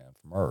called The Man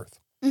from Earth.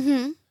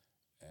 Mm-hmm.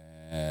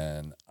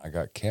 And I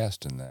got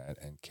cast in that,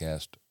 and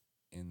cast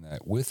in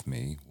that with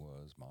me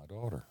was my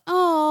daughter.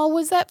 Oh,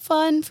 was that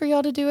fun for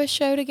y'all to do a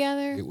show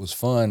together? It was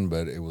fun,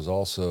 but it was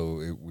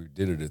also, we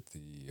did it at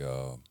the,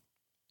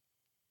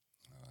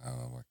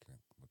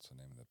 what's the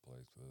name of that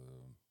place?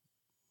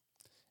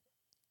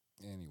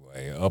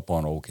 Anyway, up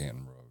on Old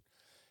Canton Road.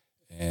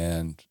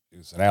 And it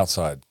was an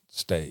outside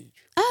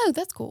stage. Oh,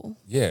 that's cool.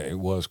 Yeah, it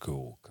was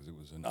cool because it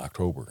was in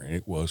October and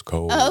it was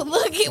cold. Oh,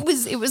 look,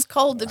 it was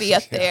cold to be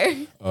up there.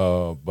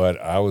 But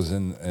I was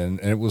in, and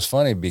it was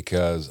funny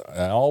because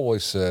I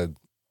always said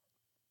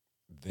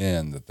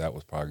then that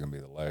was probably going to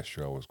be the last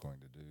show I was going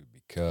to do,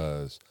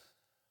 because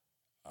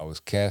I was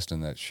cast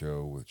in that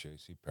show with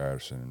J.C.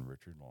 Patterson and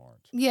Richard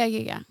Lawrence. Yeah.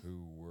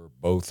 Who were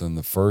both in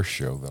the first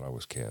show that I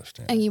was cast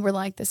in. And you were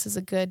like, this is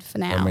a good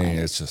finale. I mean,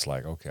 it's just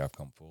like, okay, I've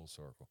come full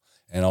circle.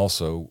 And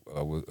also,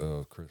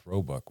 Chris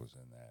Roebuck was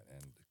in that,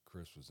 and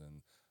Chris was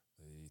in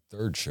the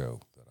 3rd show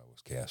that I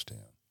was cast in.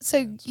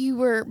 So you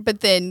were,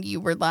 but then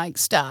you were like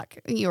stuck.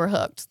 You were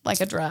hooked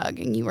like a drug,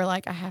 and you were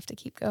like, I have to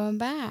keep going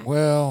back.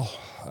 Well,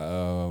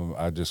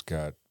 I just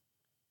got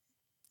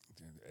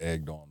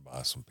egged on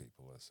by some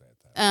people. Let's say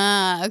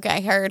that.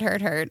 Okay,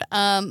 heard.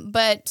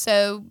 But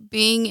so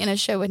being in a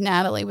show with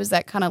Natalie, was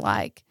that kind of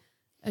like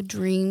a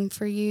dream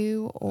for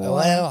you? Or?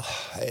 Well,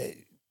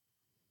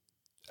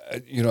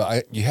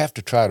 you have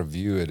to try to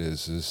view it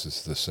as this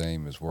is the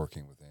same as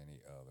working with any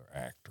other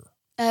actor.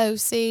 Oh,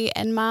 see,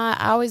 and I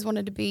always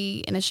wanted to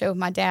be in a show with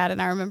my dad,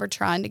 and I remember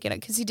trying to get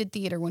it because he did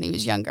theater when he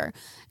was younger. And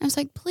I was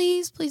like,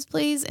 please,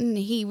 and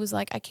he was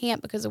like, I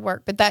can't because of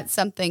work. But that's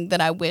something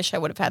that I wish I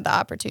would have had the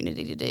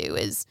opportunity to do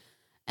is,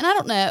 and I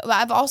don't know,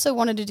 I've also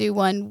wanted to do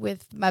one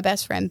with my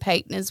best friend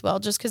Peyton as well,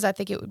 just because I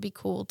think it would be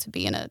cool to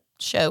be in a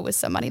show with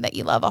somebody that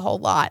you love a whole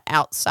lot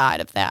outside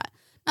of that.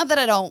 Not that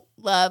I don't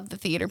love the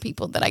theater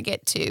people that I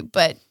get to,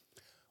 but.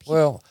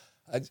 Well,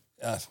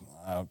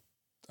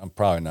 I'm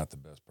probably not the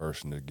best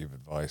person to give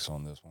advice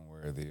on this one way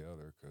or the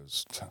other,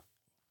 because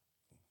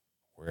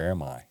where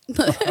am I?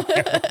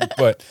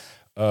 But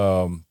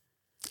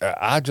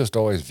I just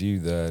always view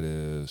that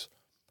as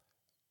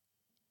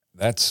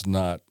that's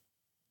not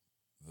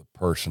the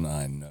person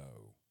I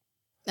know.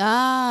 Okay.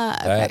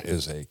 That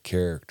is a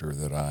character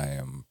that I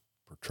am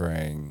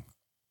portraying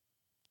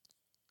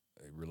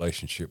a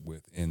relationship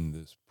with in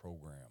this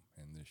program,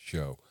 in this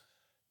show.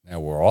 Now,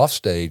 we're off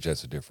stage,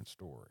 that's a different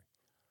story.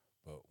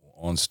 But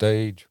on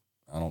stage,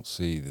 I don't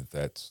see that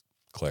that's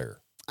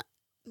Claire.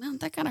 Well,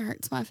 that kind of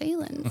hurts my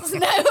feelings.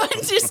 No,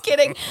 I'm just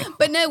kidding.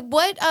 But no,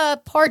 what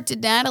part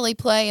did Natalie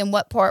play and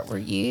what part were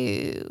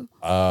you?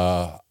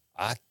 I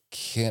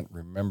can't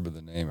remember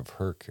the name of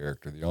her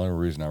character. The only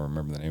reason I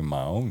remember the name of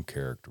my own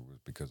character was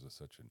because of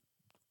such an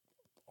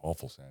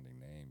awful sounding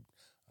name.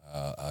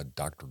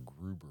 Dr.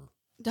 Gruber.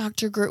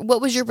 Dr. Gru.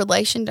 What was your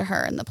relation to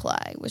her in the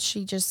play? Was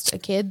she just a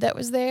kid that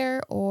was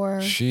there,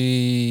 or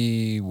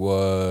She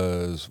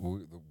was.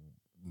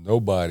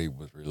 Nobody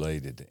was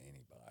related to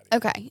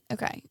anybody.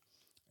 okay.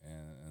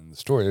 And the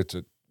story, it's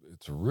a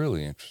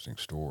really interesting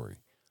story,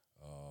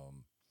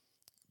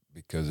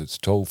 because it's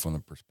told from the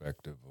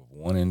perspective of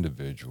one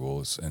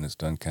individual, and it's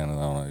done kind of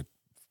on a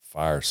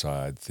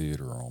fireside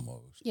theater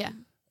almost. Yeah.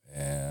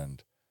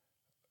 And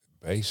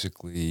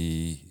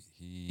basically,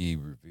 he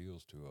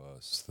reveals to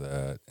us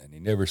that, and he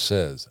never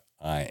says,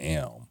 I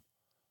am,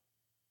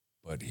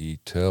 but he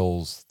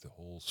tells the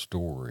whole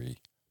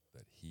story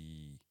that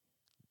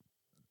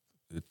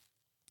it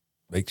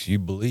makes you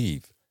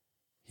believe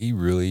he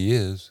really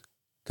is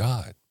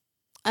God.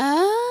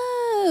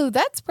 Oh,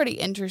 that's pretty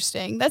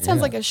interesting. That sounds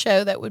Yeah. like a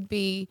show that would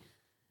be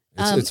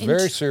It's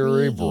very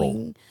cerebral.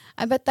 intriguing.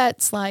 I bet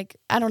that's like,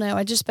 I don't know.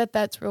 I just bet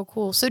that's real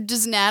cool. So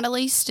does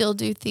Natalie still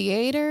do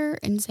theater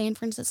in San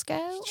Francisco?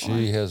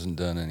 She or hasn't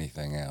done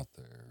anything out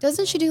there.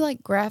 doesn't she do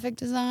like graphic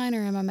design,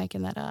 or am I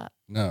making that up?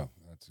 No,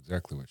 that's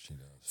exactly what she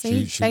does.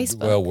 See, she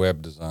Facebook.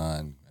 web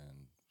design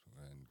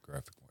and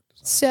graphic web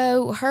design.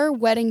 So her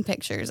wedding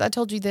pictures, I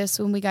told you this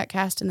when we got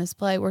cast in this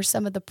play, were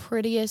some of the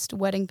prettiest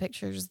wedding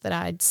pictures that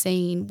I'd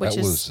seen, which That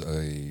is was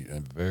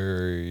a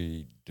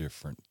very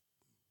different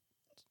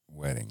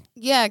wedding.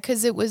 yeah,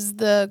 because it was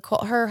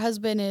her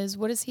husband is,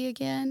 what is he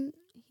again?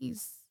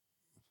 He's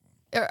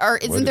or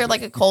isn't What there is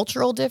like he? a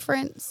cultural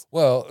difference?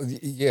 Well,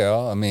 yeah,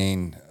 I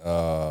mean,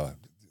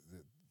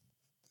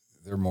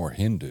 they're more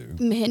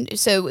Hindu.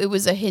 So it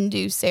was a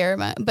Hindu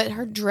ceremony, but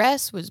her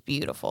dress was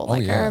beautiful. Oh,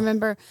 Like I yeah.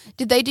 remember,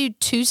 did they do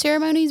 2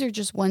 ceremonies or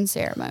just one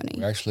ceremony?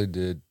 We actually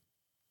did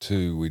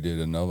 2. We did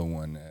another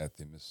one at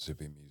the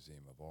Mississippi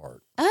Museum of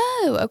Art.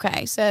 Oh,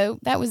 okay. So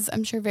that was,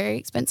 I'm sure, very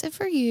expensive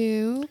for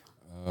you.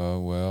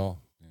 Well,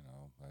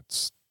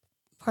 that's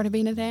Part of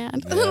being a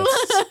dad.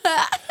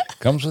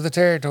 comes with the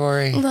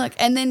territory. Look,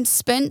 and then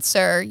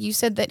Spencer, you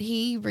said that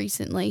he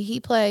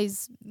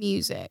plays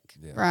music,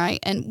 Yeah. right?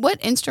 And what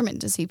instrument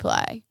does he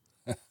play?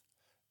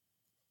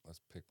 Let's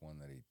pick one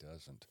that he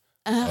doesn't.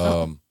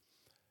 Oh.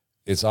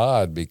 It's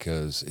odd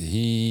because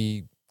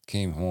he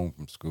came home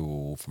from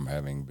school from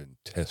having been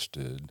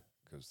tested,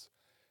 because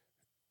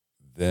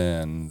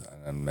then,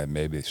 and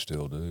maybe they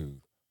still do,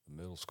 the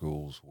middle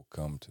schools will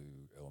come to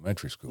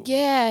elementary schools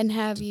Yeah, and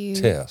have you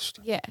test.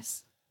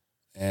 Yes.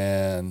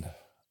 And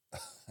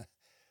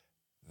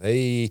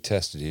they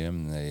tested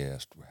him, and they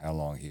asked how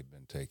long he had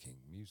been taking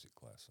music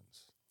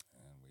lessons.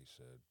 And we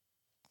said,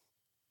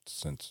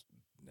 since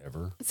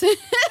never.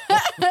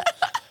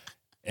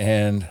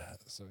 And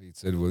so he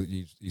said, well,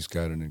 he's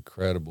got an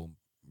incredible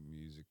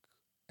music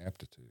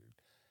aptitude.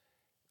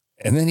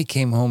 And then he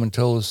came home and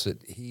told us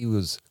that he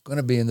was going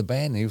to be in the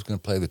band and he was going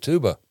to play the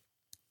tuba.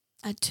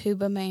 A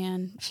tuba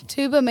man.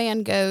 Tuba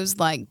man goes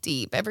like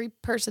deep. Every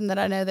person that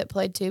I know that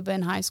played tuba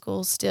in high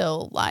school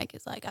still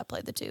is like, I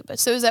played the tuba.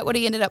 So is that what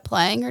he ended up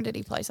playing, or did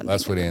he play something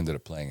That's what he different? ended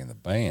up playing in the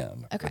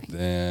band. Okay. But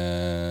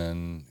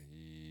then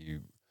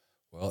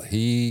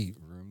he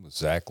roomed with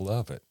Zach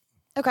Lovett.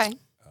 Okay.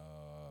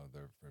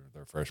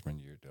 Their freshman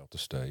year at Delta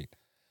State,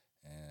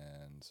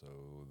 and so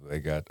they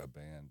got a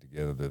band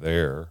together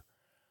there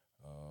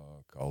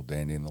called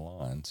Dandy and the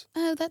Lions,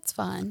 Oh, that's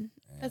fun.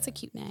 That's a And-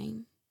 cute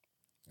name.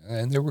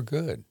 and they were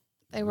good.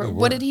 They were. They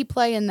What were. did he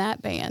play in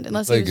that band?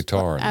 Unless Played he was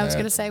guitar. in I was that,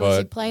 going to say, was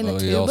he but, playing the he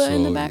tuba also,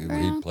 in the He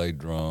background? played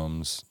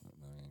drums.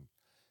 I mean,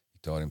 he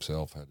taught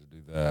himself how to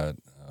do that.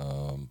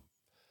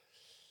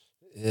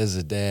 As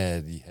a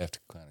dad, you have to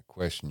kind of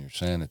question your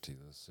sanity.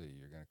 Let's see,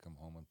 you're going to come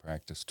home and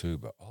practice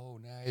tuba. Oh,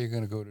 now you're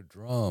going to go to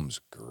drums.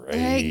 Great.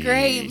 Hey,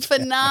 great,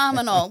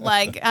 phenomenal.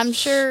 Like, I'm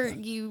sure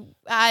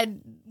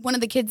one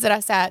of the kids that I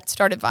sat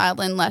started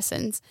violin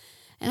lessons.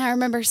 And I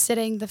remember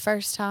sitting the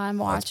first time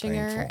watching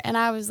her, painful. and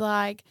I was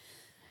like,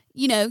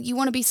 you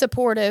want to be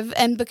supportive,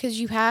 and because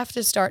you have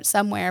to start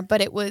somewhere.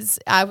 But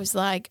I was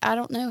like, I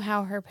don't know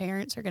how her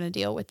parents are going to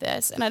deal with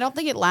this. And I don't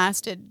think it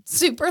lasted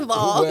super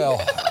long.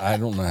 Well, I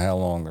don't know how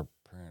long their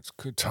parents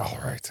could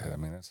tolerate that. I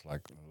mean, that's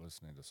like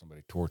listening to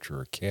somebody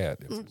torture a cat.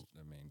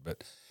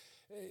 But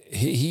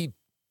he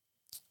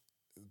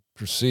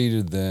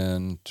proceeded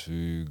then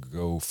to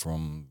go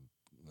from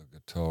the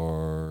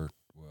guitar,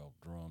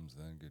 drums,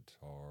 then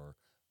guitar,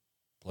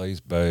 plays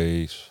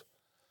bass,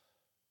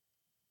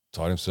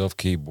 taught himself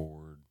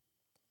keyboard,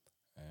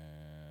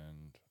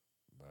 and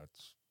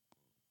that's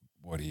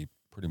what he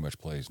pretty much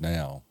plays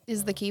now.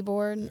 Is the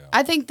keyboard. yeah.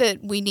 I think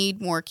that we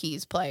need more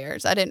keys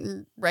players. I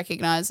didn't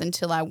recognize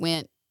until I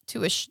went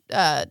to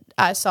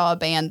I saw a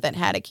band that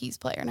had a keys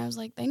player, and I was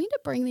like, they need to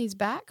bring these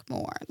back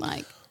more.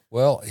 Like,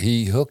 Well,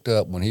 he hooked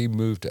up when he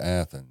moved to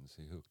Athens.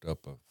 He hooked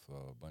up with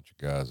a bunch of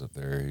guys up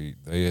there.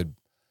 They had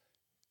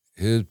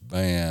his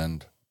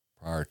band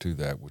prior to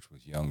that, which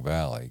was Young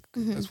Valley.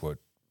 'Cause Mhm. That's what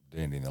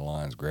Dandy and the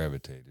Lions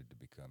gravitated to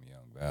become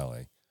Young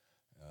Valley.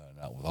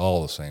 Not with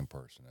all the same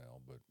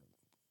personnel, but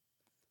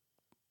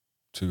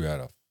 2 out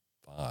of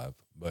 5.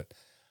 But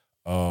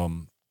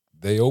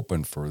they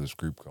opened for this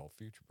group called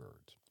Future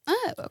Birds.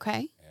 oh,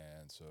 okay.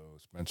 And so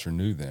Spencer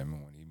knew them,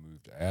 and when he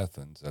moved to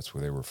Athens, that's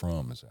where they were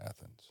from, is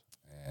Athens.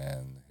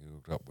 And he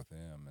hooked up with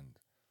them, and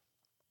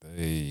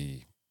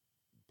they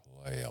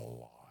play a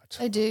lot.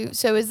 I do.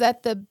 So is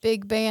that the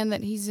big band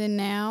that he's in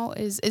now?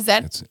 Is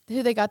that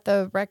who they got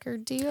the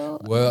record deal?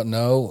 Well,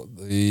 no,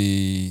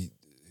 he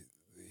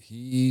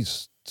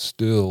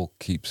still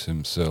keeps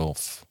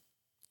himself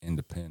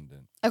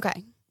independent.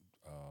 Okay.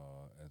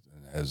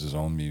 And has his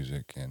own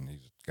music, and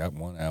he's got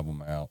one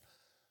album out.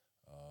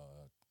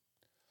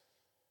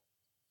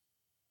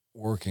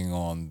 Working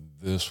on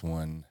this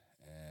one,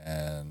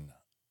 and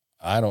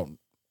I'm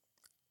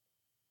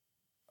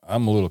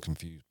a little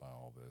confused by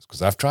all this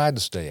because I've tried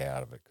to stay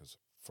out of it because,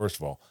 first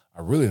of all, I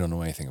really don't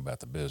know anything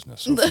about the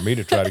business. So for me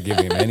to try to give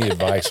him any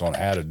advice on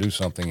how to do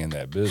something in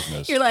that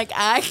business, You're like,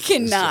 I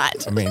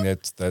cannot. I mean,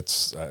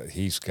 that's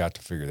he's got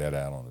to figure that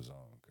out on his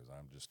own because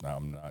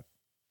I'm not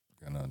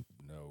gonna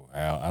know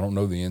how. I don't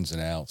know the ins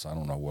and outs. I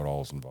don't know what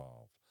all's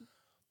involved,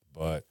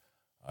 but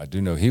I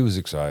do know he was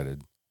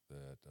excited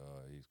that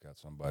he's got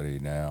somebody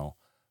now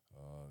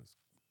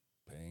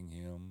paying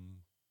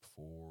him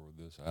for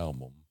this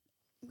album.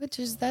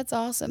 That's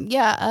awesome.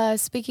 Yeah.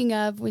 Speaking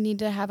of, we need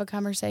to have a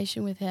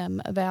conversation with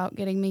him about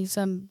getting me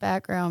some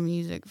background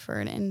music for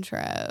an intro.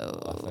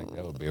 I think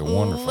that would be a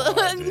wonderful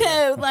idea.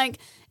 No, like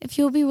if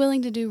you'll be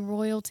willing to do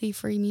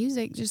royalty-free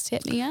music, just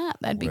hit me up.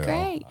 That'd be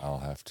great. I'll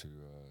have to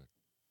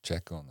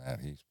check on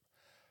that. Would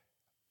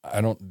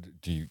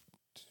you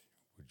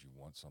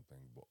want something?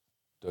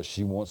 Does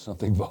she want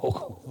something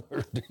vocal,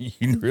 or do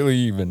you really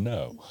even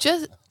know?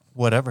 Just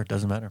Whatever, it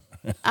doesn't matter.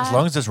 As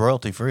long as it's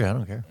royalty free, I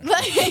don't care.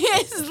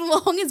 as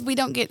long as we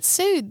don't get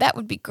sued, that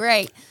would be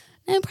great.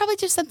 No, probably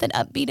just something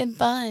upbeat and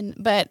fun,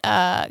 but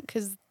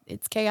because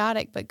it's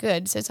chaotic, but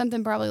good. So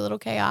something probably a little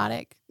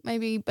chaotic,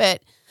 maybe,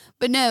 but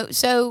no.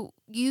 So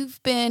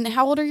you've been.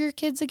 How old are your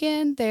kids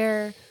again?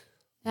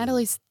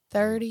 Natalie's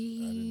 30.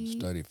 I didn't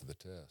study for the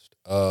test.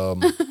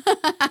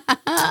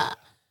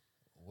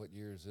 What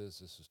year is this?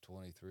 This is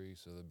 23,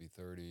 so they'll be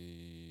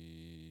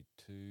 32,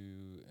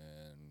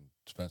 and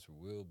Spencer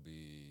will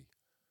be.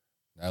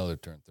 Natalie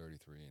turned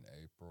 33 in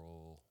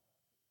April.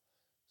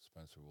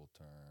 Spencer will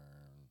turn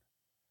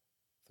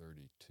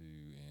 32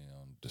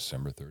 on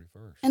December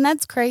 31st. And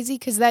that's crazy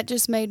because that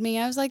just made me,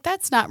 I was like,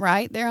 that's not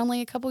right. They're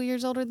only a couple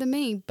years older than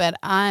me, but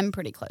I'm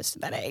pretty close to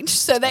that age.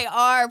 So they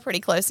are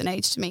pretty close in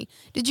age to me.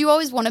 Did you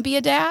always want to be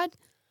a dad?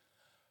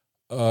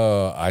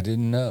 I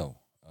didn't know.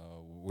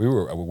 We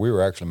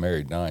were actually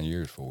married 9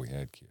 years before we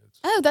had kids.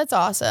 Oh, that's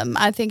awesome.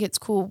 I think it's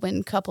cool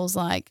when couples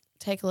like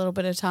take a little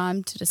bit of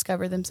time to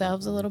discover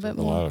themselves a little bit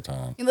more. A lot of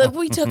time. Look,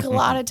 we took a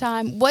lot of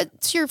time.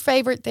 What's your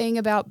favorite thing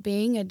about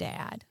being a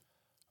dad?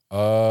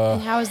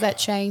 And how has that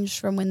changed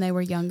from when they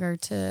were younger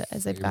to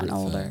as they've gotten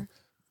older?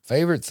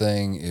 Favorite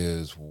thing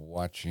is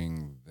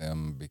watching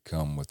them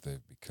become what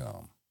they've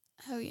become.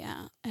 Oh,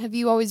 yeah. Have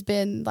you always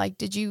been like,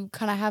 did you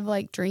kind of have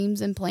like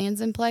dreams and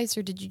plans in place,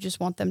 or did you just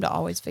want them to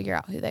always figure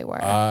out who they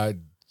were? I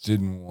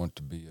didn't want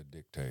to be a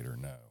dictator,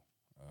 no.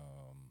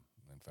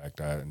 In fact,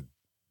 I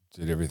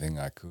did everything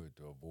I could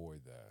to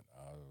avoid that.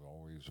 I was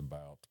always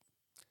about,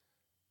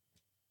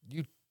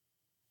 you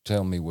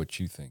tell me what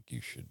you think you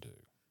should do.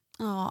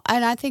 Oh,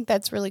 and I think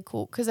that's really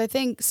cool because I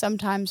think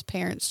sometimes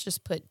parents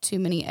just put too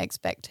many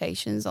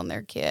expectations on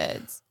their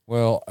kids.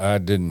 Well, I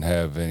didn't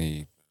have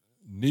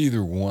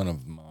neither one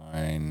of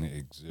mine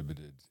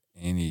exhibited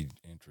any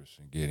interest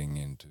in getting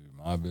into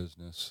my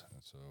business.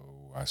 And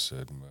so I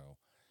said, well,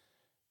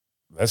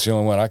 that's the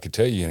only one I could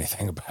tell you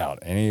anything about.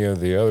 Any of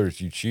the others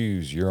you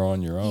choose, you're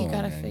on your own. You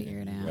got to figure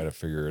it out. You got to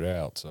figure it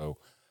out. So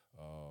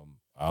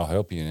I'll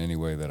help you in any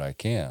way that I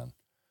can,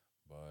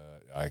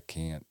 but I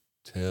can't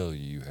tell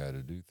you how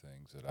to do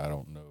things that I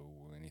don't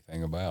know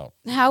anything about.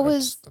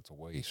 That's a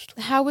waste.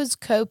 How was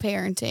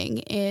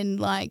co-parenting in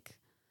like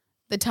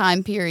the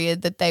time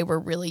period that they were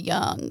really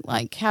young?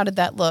 Like, how did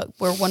that look?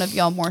 Were one of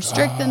y'all more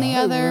strict than the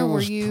other? It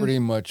was pretty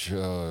much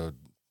the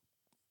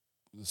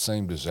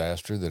same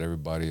disaster that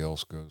everybody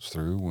else goes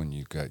through when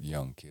you've got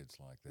young kids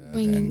like that.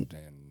 And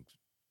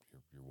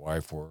your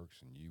wife works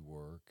and you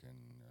work, and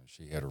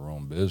she had her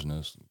own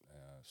business,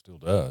 still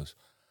does.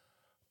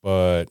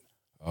 But,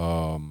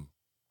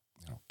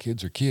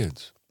 kids are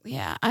kids.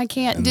 Yeah, I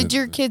can't. And did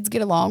your kids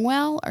get along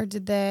well, or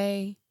did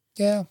they?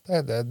 Yeah,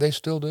 they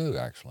still do,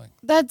 actually.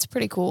 That's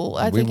pretty cool.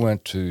 We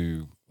went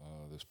to,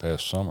 this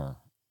past summer,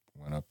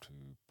 went up to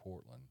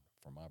Portland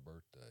for my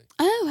birthday.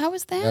 Oh, how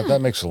was that? Yeah,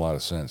 that makes a lot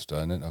of sense,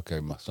 doesn't it? Okay,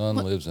 my son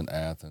lives in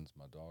Athens.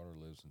 My daughter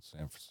lives in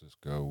San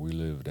Francisco. We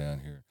live down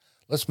here.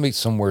 Let's meet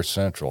somewhere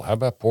central. How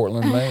about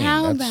Portland,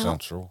 Maine? That's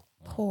central.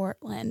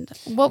 Portland.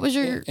 What was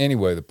your...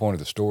 Anyway, the point of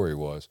the story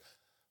was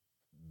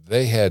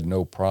they had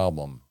no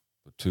problem,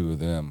 the two of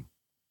them,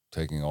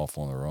 taking off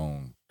on their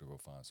own to go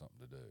find something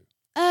to do.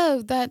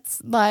 Oh,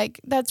 that's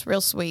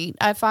real sweet.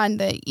 I find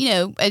that,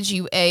 as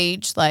you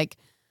age, like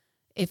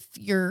if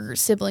your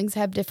siblings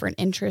have different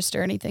interests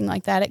or anything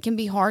like that, it can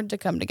be hard to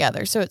come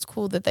together. So it's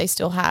cool that they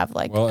still have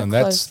like a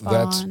close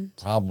bond.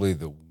 That's probably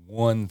the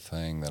one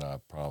thing that I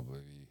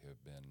probably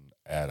have been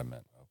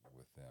adamant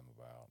with them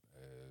about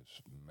is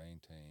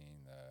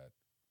maintain that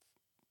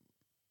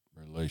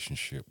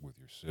relationship with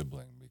your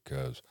sibling,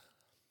 because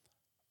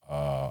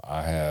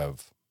I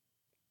have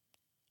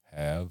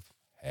had,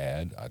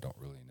 I don't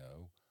really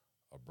know,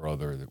 a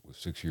brother that was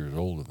 6 years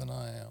older than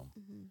I am.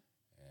 Mm-hmm.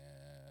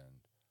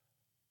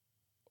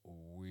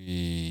 And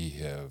we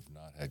have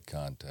not had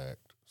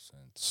contact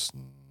since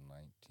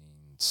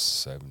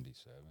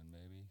 1977,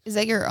 maybe. Is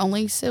that your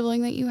only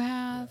sibling that you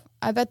have? Yeah.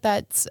 I bet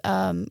that's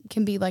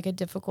can be like a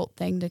difficult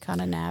thing to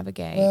kind of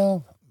navigate.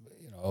 Well,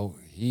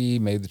 he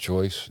made the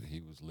choice. He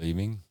was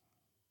leaving,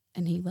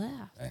 And he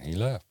left. and he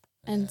left.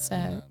 And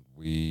so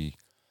we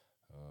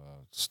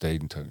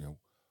stayed in touch.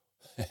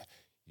 You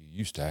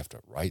used to have to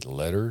write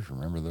letters.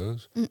 Remember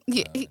those? Mm,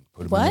 And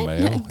put them what? in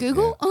the mail.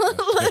 Google?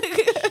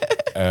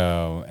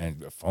 Yeah.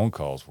 And phone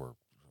calls were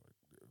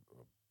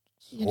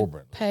You had to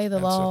exorbitant. pay the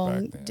expensive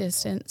long back then.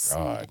 distance. Oh,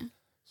 God. Yeah.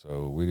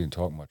 So we didn't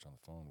talk much on the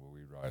phone, but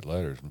we'd write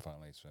letters. And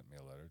finally, he sent me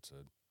a letter that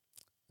said,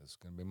 "This is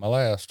going to be my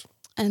last."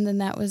 And then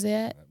that was it.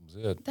 And that was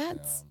it.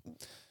 That's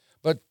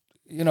But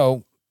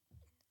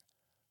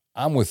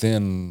I'm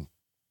within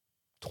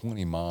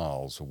 20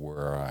 miles of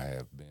where I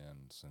have been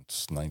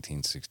since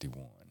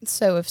 1961.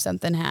 so if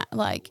something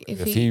like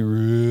if he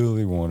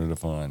really wanted to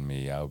find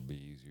me, I would be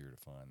easier to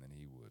find than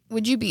he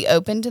would you be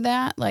open to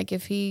that? Like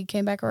if he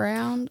came back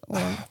around,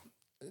 or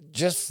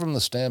Just from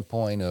the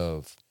standpoint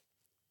of,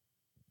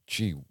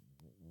 gee,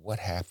 what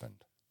happened?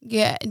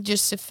 yeah,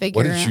 just to figure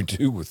What did out you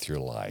do with your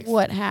life?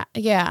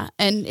 yeah.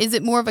 And is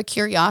it more of a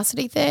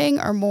curiosity thing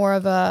or more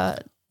of a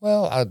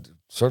Well, I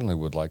certainly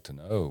would like to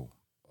know,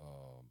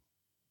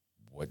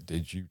 what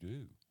did you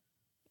do?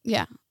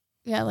 yeah.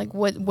 Yeah, like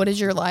what is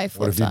your life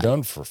What look have you like?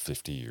 done for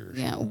 50 years?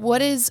 Yeah.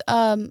 What is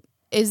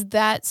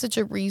that such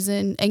a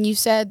reason? And you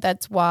said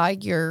that's why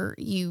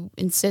you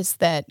insist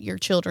that your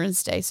children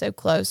stay so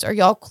close. Are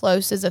y'all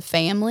close as a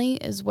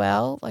family as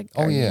well? Like,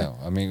 Oh, are you- yeah.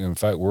 I mean, in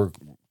fact,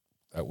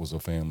 that was a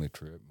family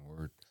trip.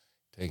 We're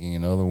taking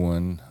another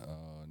one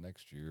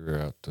next year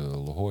out to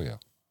La Jolla,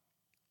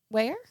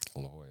 Where?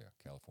 California.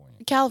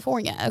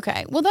 California.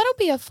 Okay. Well, that'll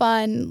be a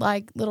fun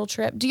like little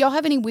trip. Do y'all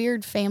have any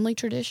weird family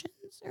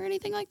traditions or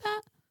anything like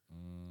that?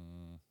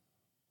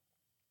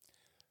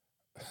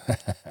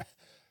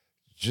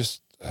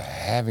 Just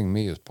having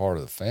me as part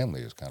of the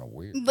family is kind of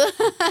weird. But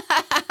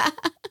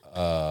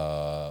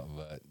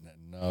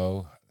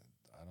no,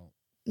 I don't.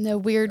 No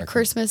weird Okay.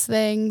 Christmas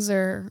things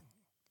or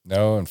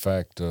No, in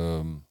fact,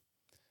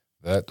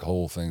 that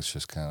whole thing's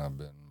just kind of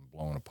been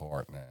blown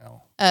apart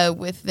now.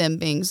 with them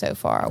being so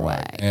far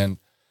away. Right. And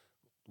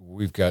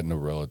we've got no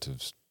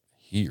relatives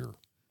here.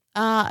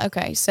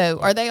 Okay. So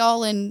are they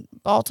all in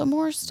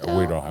Baltimore still? No,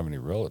 we don't have any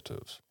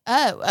relatives.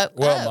 Oh,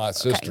 Well, my okay.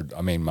 sister,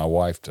 my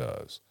wife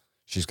does.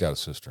 She's got a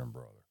sister and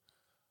brother.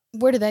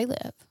 Where do they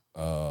live?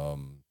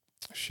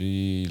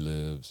 She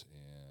lives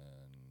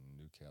in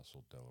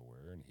Newcastle,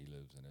 Delaware, and he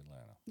lives in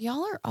Atlanta.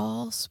 Y'all are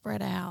all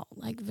spread out,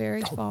 like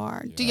very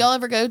far. Do yeah. y'all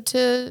ever go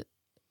to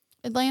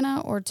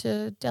Atlanta or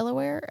to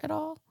Delaware at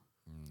all?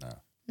 No.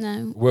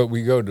 No. Well,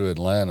 we go to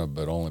Atlanta,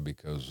 but only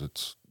because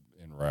it's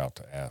en route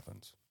to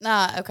Athens.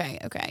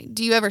 Okay.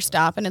 Do you ever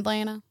stop in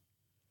Atlanta?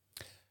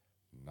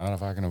 Not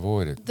if I can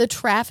avoid it. The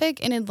traffic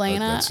in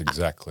Atlanta. That's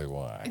exactly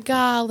why.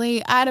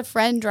 Golly, I had a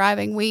friend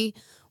driving. We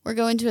were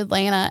going to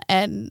Atlanta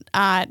and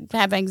I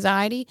have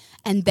anxiety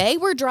and they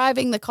were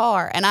driving the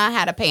car and I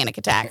had a panic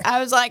attack. I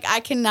was like,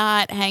 I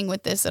cannot hang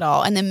with this at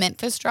all. And the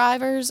Memphis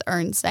drivers are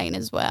insane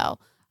as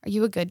well. Are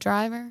you a good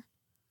driver?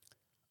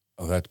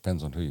 Oh, that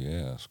depends on who you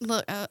ask.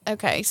 Look,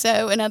 okay.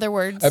 So in other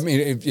words, I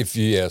mean, if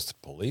you ask the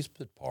police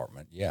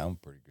department, yeah, I'm a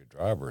pretty good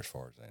driver as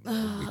far as I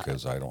know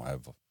because I don't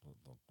have a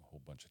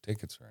whole bunch of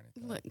tickets or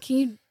anything. look, can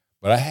you,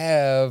 But I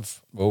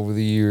have, over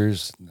the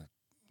years,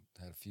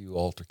 had a few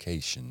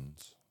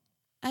altercations.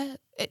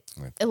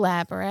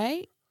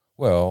 elaborate?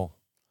 Well,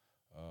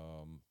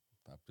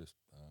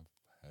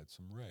 I've had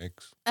some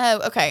wrecks.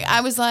 Oh, okay.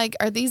 I was like,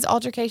 are these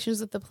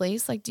altercations with the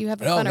police? Like, do you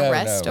have a No, fun no,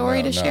 arrest no,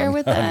 story no, to no, share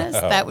with no, us?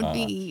 no, That would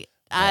be,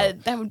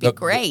 that would be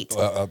great.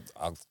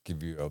 I'll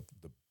give you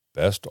the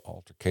best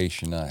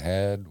altercation I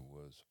had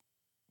was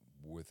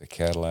with a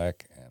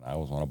Cadillac, and I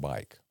was on a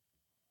bike.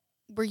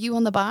 Were you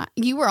on the bike?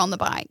 You were on the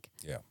bike.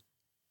 Yeah.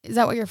 Is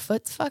that why your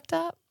foot's fucked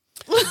up?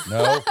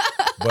 No,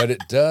 but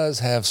it does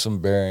have some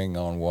bearing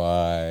on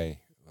why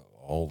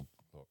look,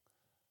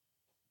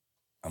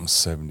 I'm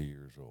 70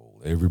 years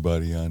old.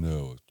 Everybody I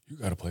know, you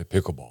got to play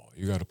pickleball.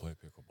 You got to play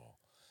pickleball.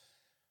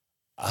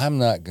 I'm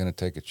not going to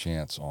take a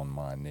chance on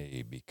my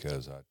knee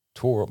because I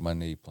tore up my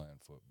knee playing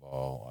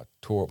football. I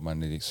tore up my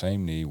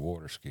same knee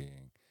water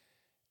skiing.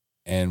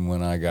 And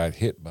when I got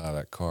hit by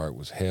that car, it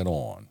was head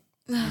on.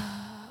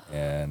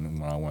 And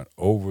when I went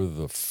over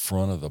the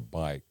front of the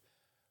bike,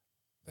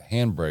 the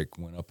handbrake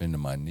went up into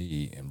my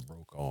knee and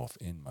broke off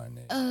in my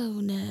knee. Oh,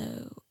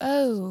 no.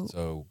 Oh.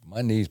 So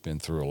my knee's been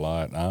through a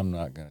lot, and I'm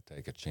not going to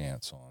take a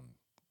chance on.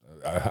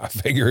 I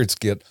figure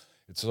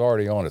it's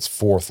already on its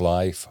fourth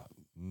life.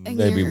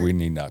 Maybe we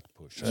need not to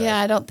push that. Yeah,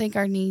 I don't think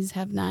our knees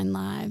have 9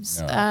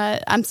 lives. No.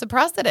 I'm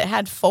surprised that it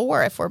had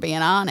 4, if we're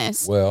being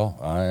honest. Well,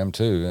 I am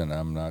too, and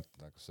I'm not.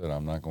 Like I I said,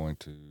 I'm not going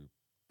to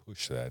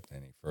push that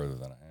any further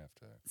than I have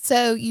to.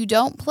 So you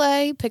don't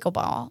play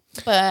pickleball,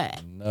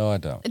 but No, I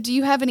don't. do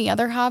you have any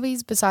other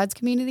hobbies besides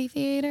community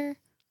theater?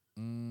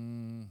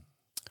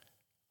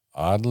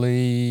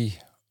 Oddly,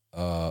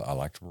 I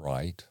like to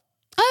write.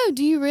 Oh,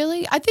 do you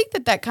really? I think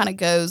that kind of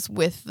goes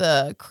with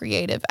the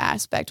creative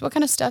aspect. What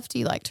kind of stuff do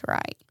you like to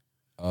write?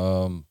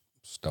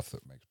 Stuff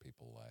that makes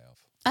people laugh.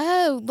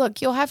 Oh,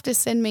 look, you'll have to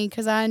send me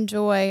because I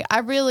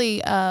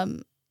really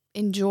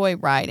enjoy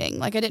writing.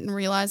 Like I didn't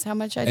realize how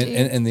much I do.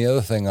 And the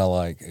other thing I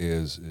like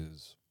is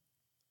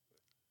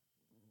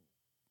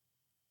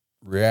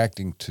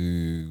reacting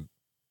to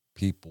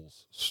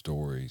people's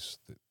stories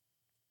that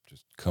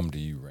just come to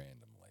you randomly.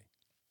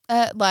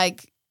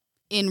 Like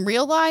in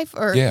real life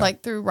or Yeah.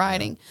 like through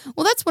writing.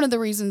 Well, that's one of the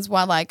reasons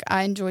why like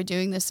I enjoy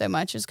doing this so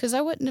much is because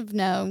I wouldn't have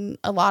known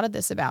a lot of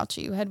this about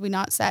you had we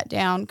not sat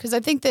down. Because I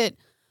think that,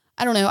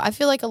 I don't know, I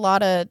feel like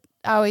I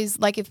always,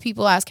 like if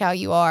people ask how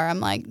you are, I'm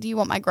like, do you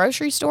want my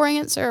grocery store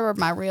answer or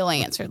my real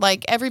answer?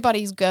 Like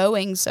everybody's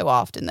going so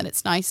often that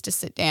it's nice to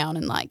sit down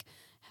and like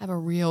have a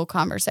real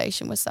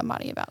conversation with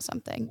somebody about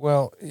something.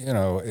 Well,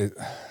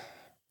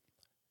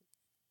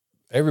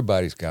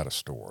 everybody's got a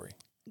story.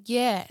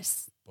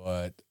 Yes.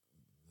 But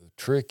the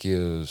trick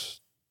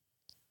is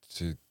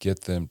to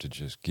get them to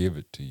just give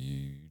it to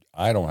you.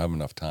 I don't have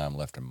enough time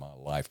left in my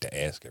life to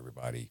ask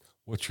everybody,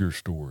 what's your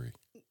story?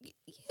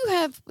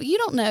 You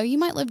don't know. You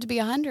might live to be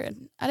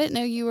 100. I didn't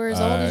know you were as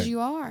old as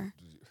you are.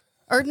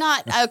 Or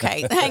not.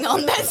 Okay, hang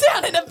on. That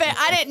sounded a bit.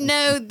 I didn't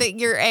know that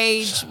your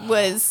age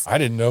was. I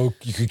didn't know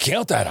you could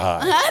count that high.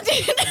 I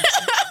didn't.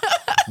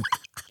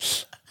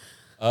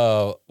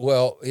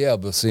 Well, yeah,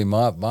 but see,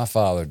 my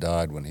father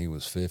died when he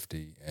was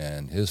 50,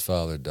 and his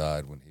father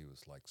died when he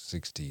was like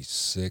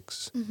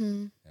 66,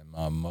 Mm-hmm. and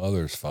my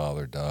mother's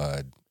father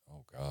died,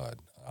 oh God,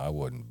 I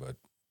wasn't but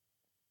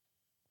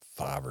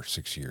 5 or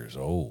 6 years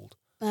old.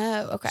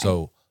 Oh, okay.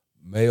 So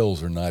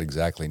males are not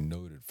exactly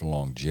noted for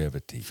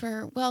longevity.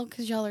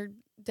 Because y'all are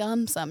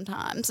dumb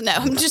sometimes. No,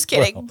 I'm just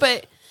kidding. Well,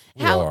 but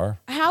we are.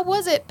 how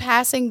was it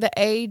passing the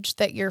age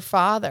that your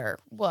father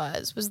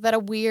was? Was that a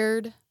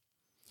weird?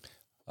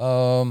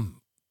 No,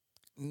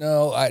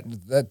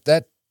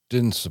 that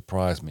didn't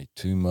surprise me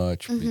too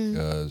much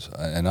because,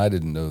 and I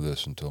didn't know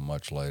this until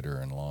much later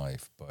in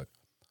life, but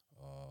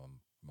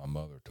my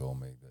mother told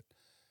me that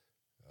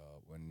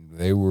when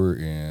they were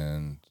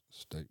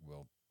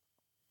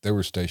they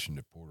were stationed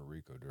at Puerto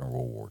Rico during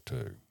World War II.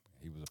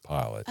 He was a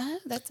pilot. Oh,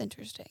 that's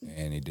interesting.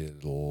 And he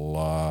did a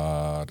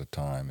lot of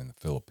time in the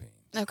Philippines.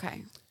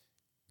 Okay.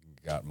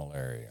 Got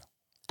malaria.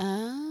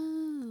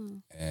 Oh.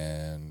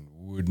 And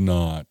would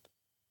not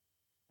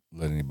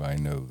let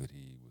anybody know that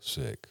he was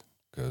sick,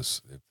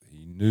 because if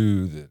he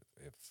knew that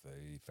if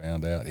they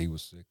found out he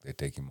was sick, they'd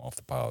take him off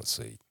the pilot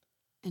seat.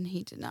 And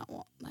he did not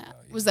want that.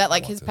 He Was did that not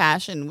like want his this.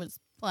 passion was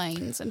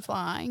planes and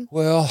flying?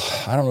 Well,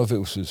 I don't know if it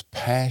was his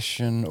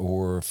passion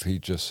or if he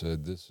just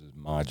said, this is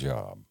my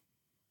job,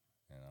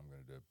 and I'm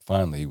going to do it.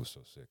 Finally, he was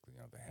so sick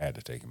that they had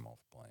to take him off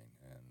the plane.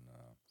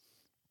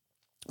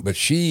 But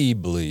she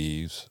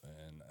believes,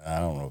 and I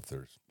don't know if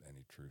there's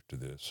any truth to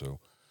this, so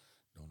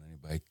don't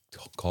anybody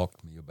talk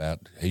to me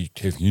about, hey,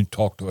 have you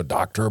talked to a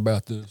doctor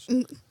about this?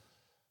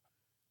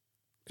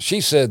 She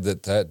said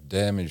that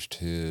damaged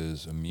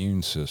his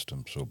immune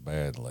system so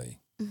badly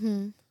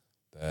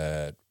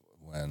that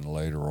when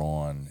later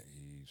on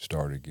he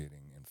started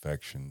getting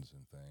infections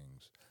and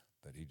things,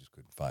 that he just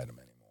couldn't fight them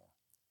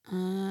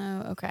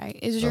anymore. Oh, okay.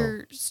 Is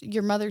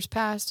your mother's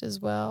passed as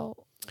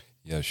well?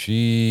 Yeah,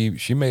 she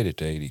made it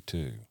to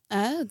 82.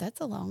 Oh, that's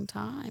a long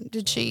time.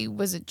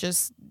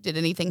 Did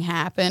anything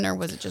happen or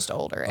was it just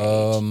older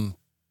age?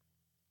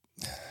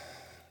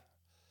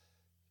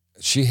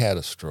 She had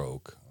a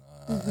stroke,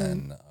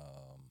 and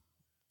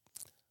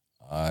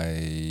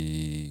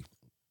I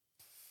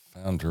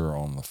found her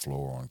on the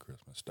floor on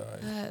Christmas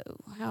Day.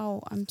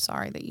 Oh, I'm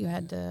sorry that you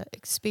had to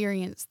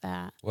experience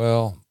that.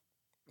 Well,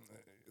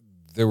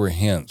 there were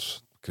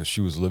hints because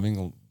she was living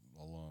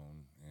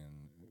alone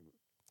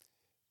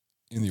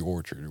in the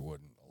orchard. It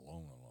wasn't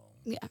alone.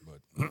 Yeah.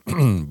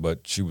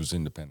 But she was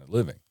independent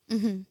living.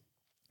 Mm-hmm.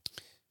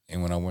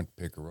 And when I went to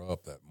pick her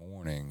up that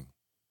morning,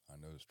 I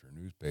noticed her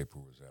newspaper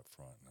was out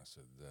front, and I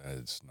said,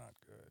 "That's not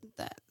good."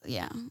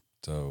 Yeah.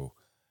 So,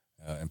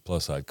 and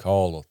plus I'd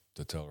called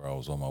to tell her I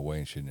was on my way,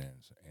 and she didn't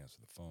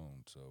answer the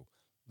phone. So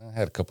I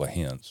had a couple of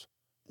hints.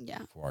 Yeah.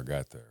 Before I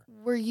got there.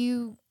 Were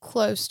you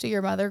close to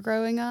your mother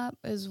growing up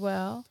as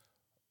well?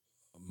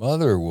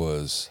 Mother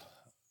was.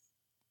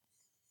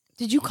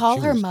 Did you call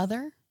She her was-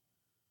 mother?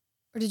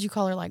 Or did you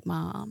call her like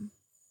mom?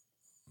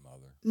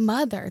 Mother.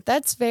 Mother.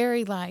 That's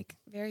very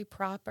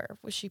proper.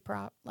 Was she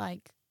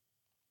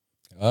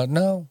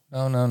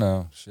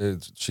No.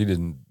 She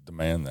didn't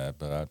demand that,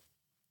 but that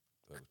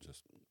was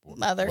just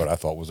Mother. what I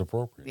thought was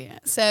appropriate. Yeah.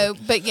 So,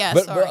 but yeah,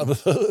 But sorry.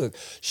 look,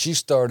 she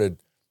started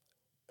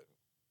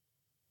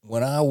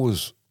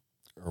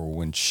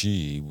when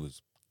she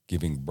was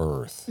giving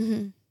birth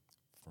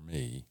for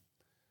me.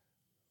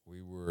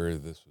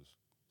 This was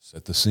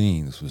set the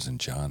scene. This was in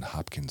Johns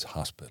Hopkins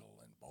Hospital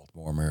in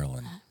Baltimore,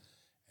 Maryland,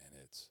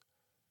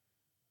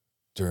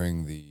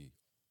 during the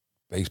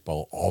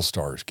baseball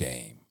All-Stars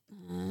game.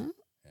 Mm-hmm.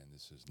 And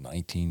this is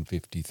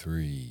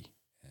 1953,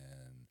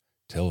 and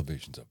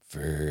television's a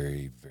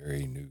very,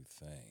 very new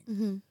thing.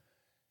 Mm-hmm.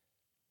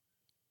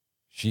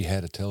 She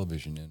had a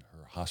television in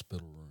her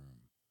hospital room.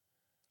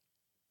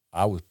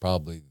 I was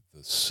probably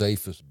the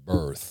safest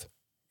berth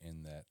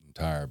in that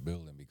entire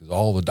building because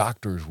all the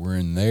doctors were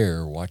in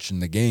there watching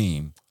the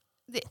game.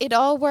 It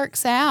all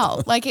works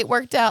out. Like it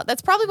worked out.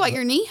 That's probably why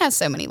your knee has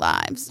so many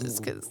lives. Is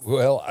 'cause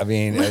Well, I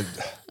mean,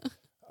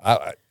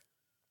 I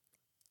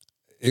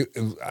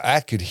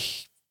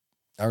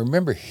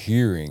remember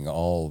hearing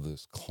all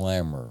this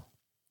clamor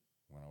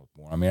when I was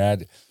born. I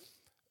mean,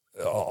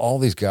 all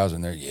these guys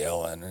in there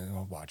yelling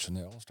and watching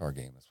the All-Star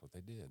game. That's what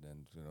they did,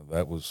 and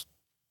that was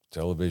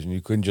television.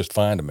 You couldn't just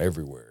find them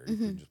everywhere. You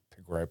could just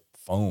pick right up the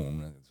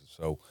phone. And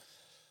so,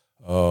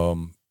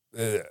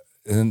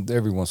 and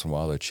every once in a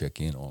while they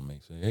check in on me,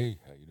 say, "Hey,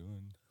 how you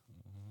doing?"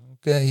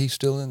 Okay, he's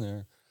still in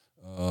there,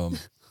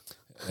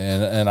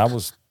 and I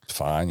was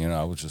fine.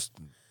 I was just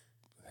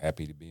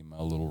happy to be in my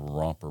little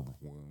romper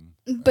womb.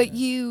 But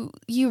you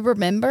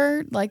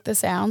remember like the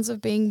sounds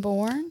of being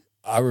born?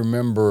 I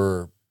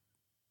remember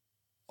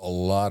a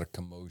lot of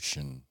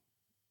commotion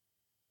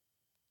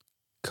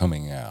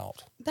coming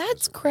out.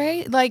 That's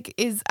great. Like,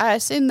 I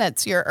assume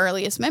that's your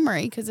earliest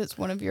memory because it's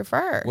one of your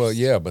first. Well,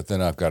 yeah, but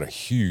then I've got a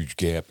huge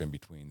gap in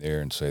between there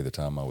and say the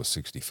time I was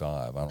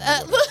 65. I don't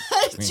know.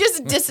 It's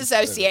just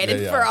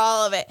disassociated for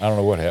all of it. I don't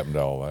know what happened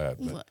to all that.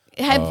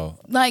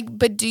 But,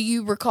 but do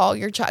you recall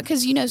your child?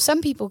 Because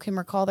some people can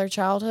recall their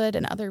childhood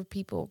and other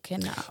people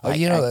cannot.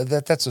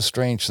 That's a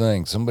strange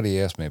thing. Somebody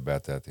asked me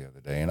about that the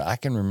other day, and I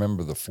can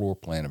remember the floor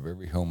plan of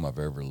every home I've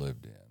ever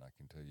lived in.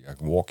 I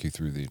can walk you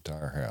through the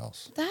entire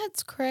house.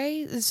 That's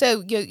crazy.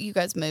 So you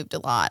guys moved a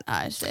lot,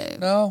 I assume.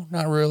 No,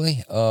 not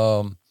really.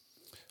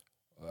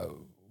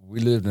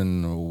 We lived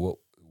in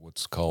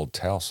what's called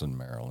Towson,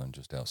 Maryland,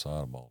 just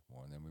outside of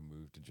Baltimore. And then we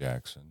moved to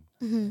Jackson.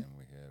 And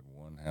we had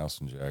one house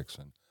in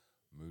Jackson.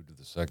 Moved to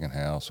the second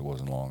house. It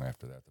wasn't long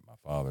after that my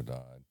father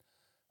died.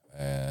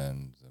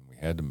 And then we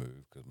had to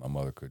move because my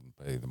mother couldn't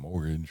pay the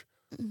mortgage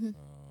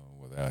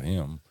without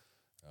him.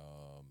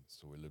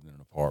 So we lived in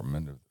an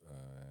apartment.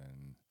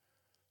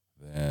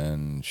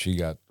 Then she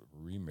got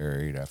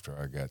remarried after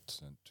I got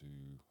sent to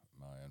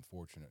my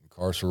unfortunate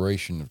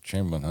incarceration of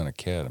Chamberlain Hunt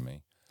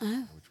Academy,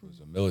 which was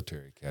a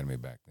military academy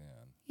back then.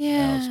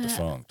 Yeah. Now it's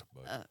defunct.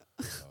 But,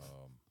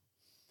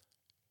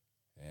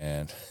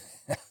 and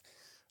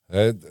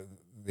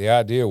the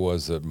idea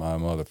was that my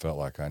mother felt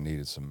like I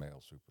needed some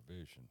male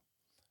supervision.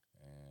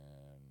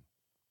 And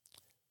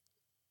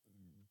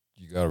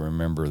you got to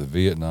remember the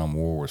Vietnam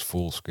War was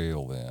full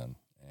scale then.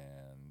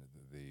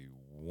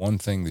 One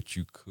thing that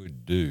you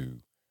could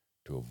do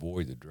to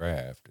avoid the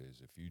draft is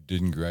if you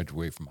didn't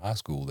graduate from high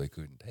school, they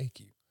couldn't take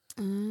you.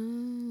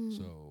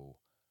 So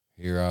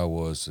here I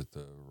was at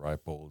the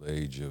ripe old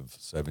age of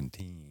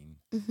 17,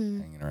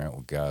 hanging around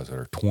with guys that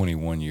are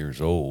 21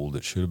 years old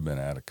that should have been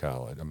out of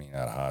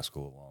high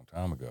school a long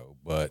time ago.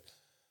 But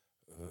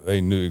they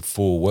knew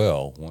full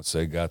well once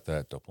they got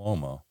that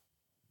diploma,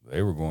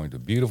 they were going to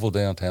beautiful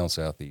downtown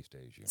Southeast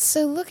Asia.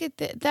 So look at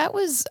that. That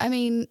was,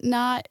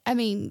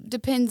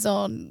 depends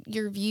on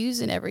your views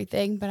and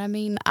everything, but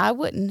I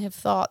wouldn't have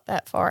thought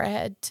that far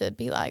ahead to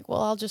be like,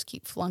 well, I'll just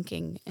keep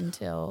flunking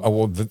until.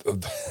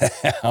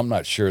 I'm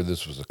not sure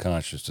this was a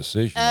conscious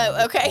decision.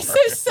 Oh, okay. So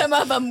some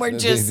of them were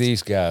just.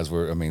 These guys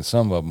were,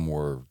 some of them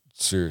were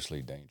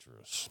seriously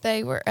dangerous.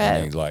 They were.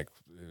 Like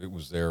it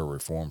was their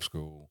reform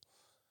school.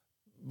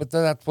 But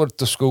that's what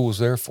the school was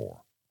there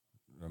for.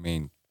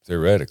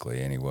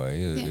 Theoretically,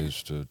 anyway,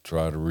 is to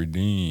try to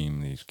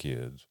redeem these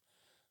kids,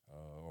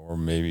 or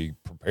maybe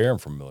prepare them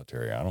for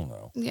military. I don't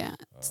know. Yeah.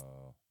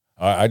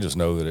 I just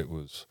know that it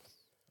was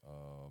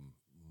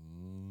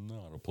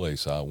not a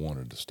place I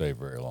wanted to stay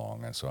very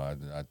long, and so I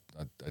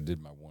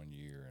did my 1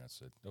 year, and I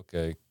said,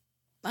 okay,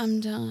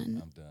 I'm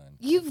done. I'm done.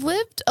 You've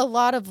lived a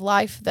lot of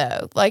life,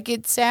 though. Like,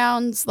 it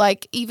sounds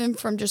like even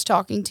from just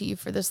talking to you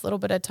for this little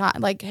bit of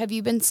time, like, have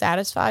you been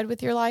satisfied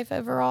with your life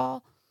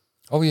overall?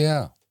 Oh,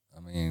 yeah.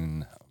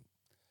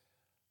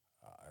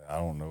 I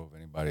don't know if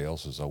anybody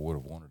else's I would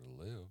have wanted to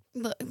live.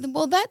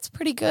 Well, that's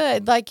pretty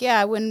good. Like,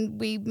 yeah, when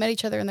we met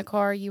each other in the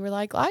car, you were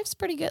like, life's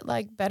pretty good,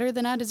 like better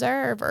than I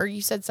deserve. Or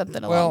you said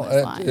something along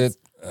those lines.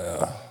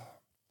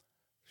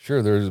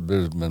 Sure, there's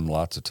been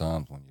lots of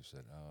times when you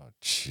said, oh,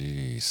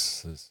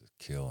 jeez, this is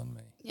killing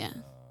me. Yeah.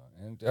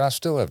 And I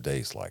still have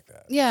days like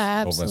that.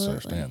 Yeah, absolutely. I don't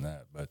understand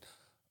that. But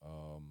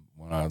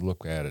when I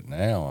look at it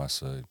now, I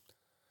say,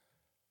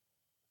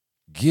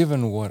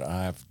 given what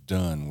I've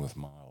done with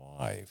my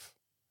life,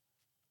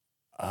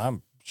 I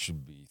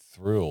should be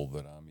thrilled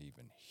that I'm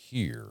even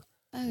here,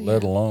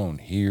 let alone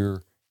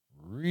here,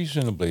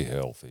 reasonably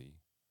healthy.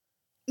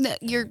 No,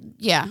 you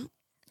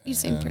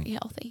seem pretty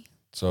healthy.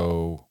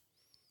 So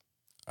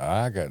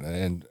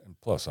and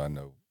plus I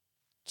know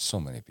so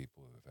many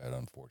people who have had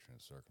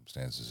unfortunate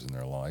circumstances in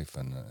their life,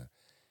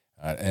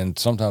 and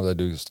sometimes I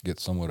do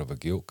get somewhat of a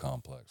guilt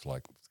complex,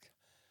 like,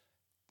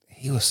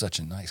 he was such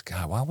a nice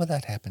guy. Why would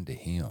that happen to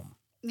him?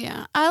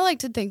 Yeah, I like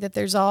to think that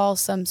there's all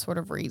some sort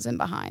of reason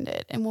behind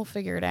it, and we'll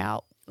figure it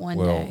out one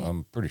day. Well,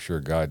 I'm pretty sure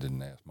God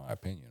didn't ask my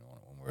opinion on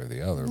it one way or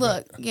the other.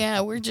 Look,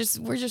 yeah, we're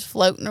just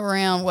floating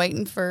around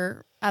waiting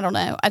for, I don't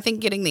know. I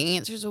think getting the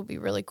answers will be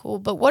really cool.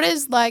 But what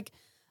is like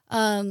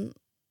one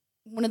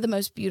of the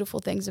most beautiful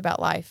things about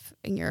life,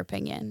 in your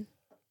opinion?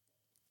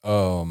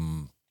 Well,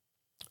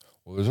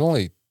 there's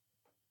only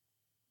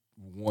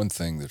one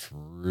thing that's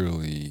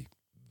really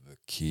the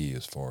key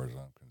as far as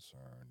I'm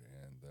concerned,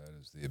 and that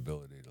is the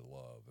ability to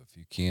love. If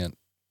you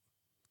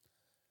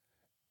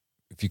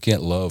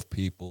can't love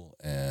people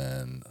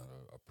and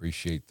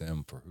appreciate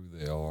them for who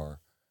they are,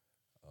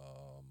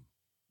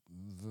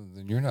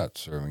 then you're not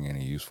serving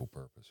any useful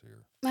purpose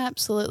here.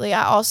 Absolutely.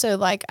 I also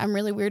I'm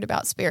really weird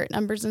about spirit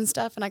numbers and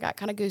stuff, and I got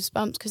kind of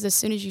goosebumps because as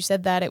soon as you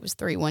said that, it was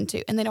 3, 1,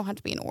 2, and they don't have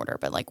to be in order,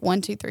 but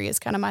 1, 2, 3 is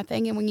kind of my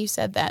thing. And when you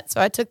said that,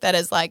 so I took that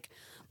as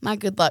my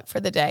good luck for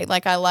the day.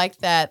 I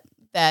liked that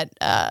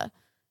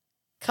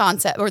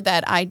concept or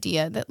that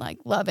idea that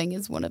loving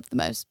is one of the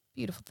most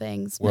beautiful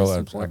things. Well,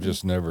 I've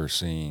just never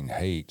seen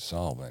hate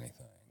solve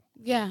anything.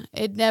 Yeah,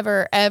 it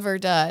never ever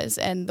does,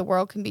 and the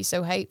world can be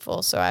so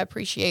hateful. So I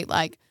appreciate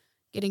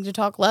getting to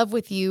talk love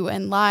with you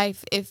and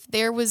life. If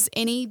there was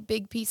any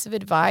big piece of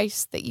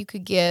advice that you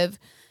could give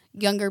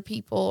younger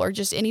people or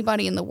just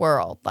anybody in the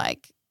world,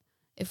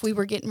 if we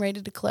were getting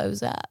ready to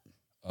close up.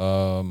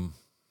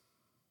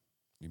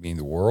 You mean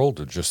the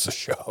world or just the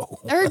show?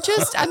 Or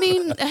just,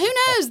 who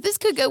knows? This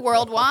could go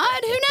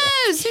worldwide. Who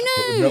knows?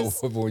 No,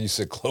 when you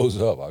said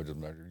close up, I just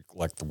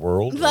like the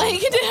world. No.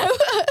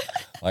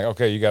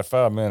 Okay, you got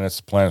 5 minutes.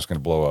 The planet's going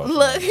to blow up.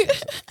 Look.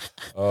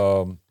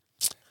 No,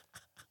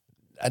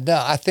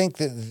 I think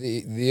that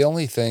the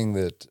only thing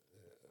that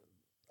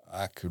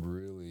I could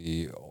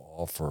really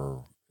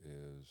offer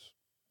is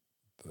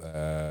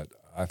that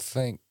I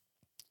think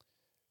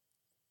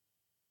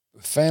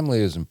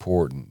family is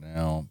important.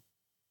 Now,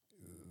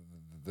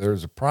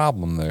 there's a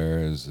problem there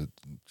is that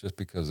just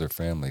because they're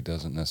family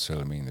doesn't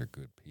necessarily mean they're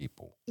good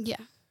people.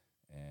 Yeah.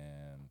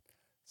 And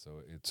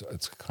so it's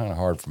kind of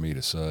hard for me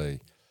to say,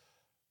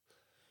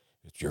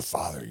 it's your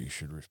father, you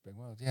should respect.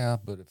 Well, yeah,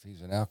 but if he's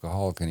an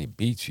alcoholic and he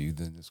beats you,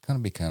 then it's going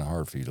to be kind of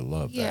hard for you to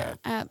love that. Yeah,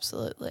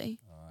 absolutely.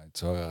 All right,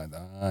 so I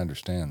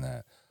understand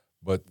that.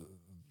 But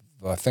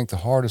I think the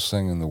hardest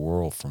thing in the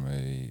world for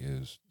me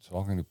is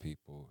talking to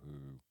people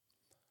who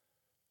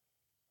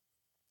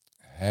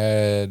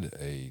had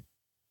a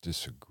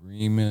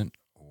disagreement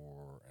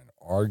or an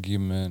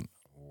argument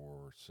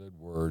or said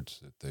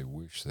words that they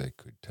wish they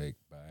could take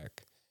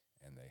back,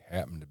 and they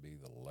happen to be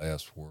the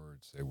last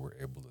words they were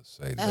able to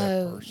say to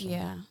that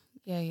person.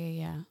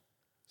 Yeah.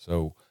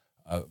 So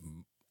I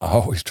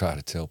always try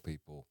to tell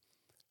people,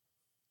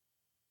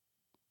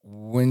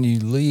 when you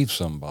leave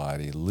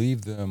somebody,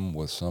 leave them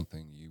with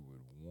something you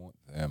would want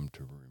them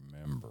to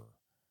remember,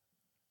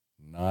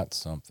 not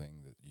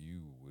something that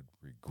you would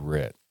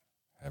regret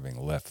having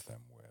left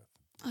them with.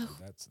 Oh.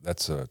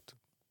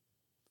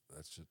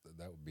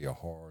 That would be a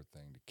hard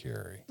thing to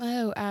carry.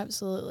 Oh,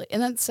 absolutely.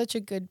 And that's such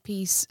a good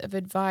piece of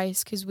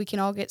advice because we can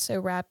all get so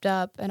wrapped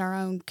up in our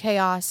own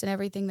chaos and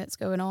everything that's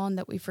going on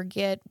that we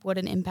forget what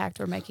an impact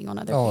we're making on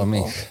other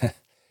people.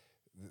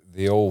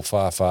 The old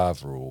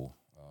 5-5 rule,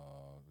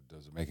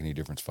 does it make any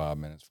difference 5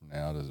 minutes from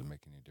now? Does it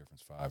make any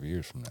difference 5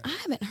 years from now? I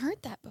haven't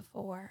heard that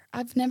before.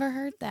 I've never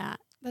heard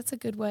that. That's a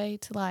good way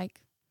to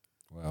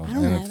well, I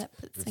don't know.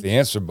 If the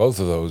answer to both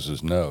of those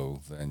is no,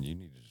 then you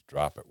need to just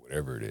drop it,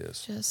 whatever it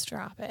is. Just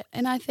drop it.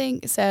 And I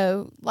think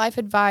so. Life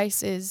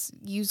advice is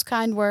use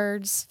kind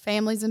words.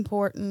 Family's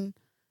important,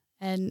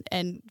 and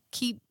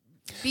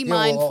be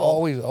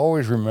mindful. Well,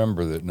 always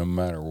remember that no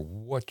matter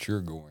what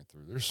you're going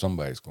through, there's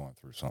somebody's going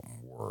through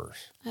something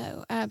worse.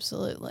 Oh,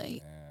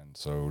 absolutely. And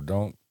so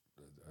don't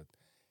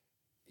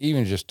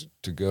even just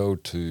to go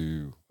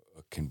to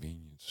a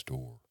convenience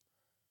store.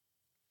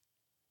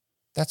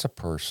 That's a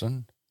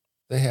person.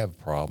 They have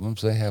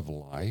problems. They have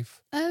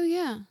life. Oh,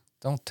 yeah.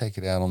 Don't take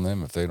it out on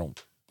them if they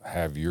don't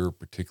have your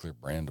particular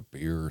brand of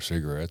beer or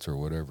cigarettes or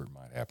whatever it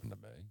might happen to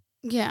be.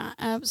 Yeah,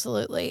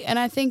 absolutely. And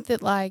I think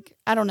that I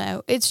don't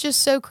know, it's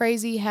just so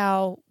crazy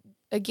how,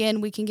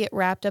 again, we can get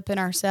wrapped up in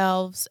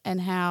ourselves,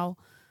 and how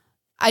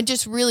I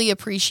just really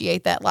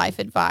appreciate that life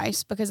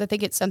advice because I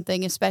think it's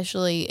something,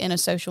 especially in a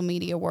social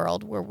media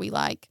world where we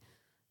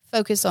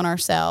focus on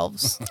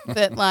ourselves,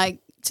 that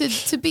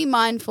to be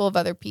mindful of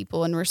other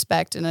people and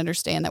respect and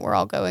understand that we're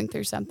all going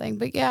through something.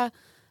 But yeah,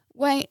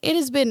 Wayne, it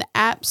has been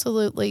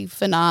absolutely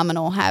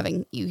phenomenal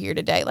having you here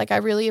today. I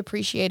really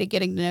appreciated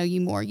getting to know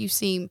you more. You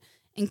seem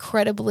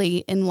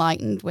incredibly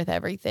enlightened with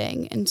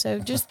everything. And so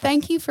just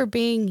thank you for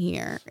being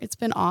here. It's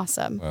been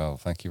awesome. Well,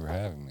 thank you for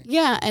having me.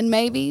 Yeah, and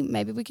maybe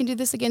we can do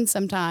this again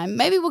sometime.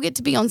 Maybe we'll get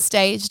to be on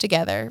stage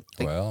together.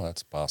 Well,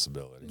 that's a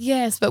possibility.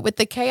 Yes, but with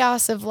the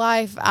chaos of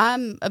life,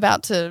 I'm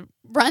about to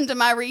run to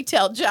my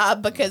retail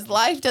job because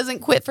life doesn't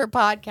quit for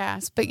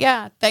podcasts. But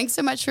yeah, thanks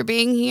so much for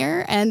being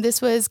here. And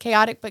this was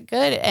Chaotic But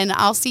Good. And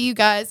I'll see you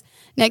guys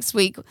next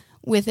week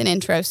with an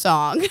intro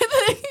song.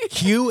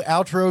 Cue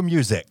outro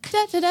music.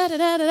 Da, da, da, da,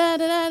 da, da,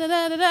 da,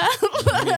 da, da, da.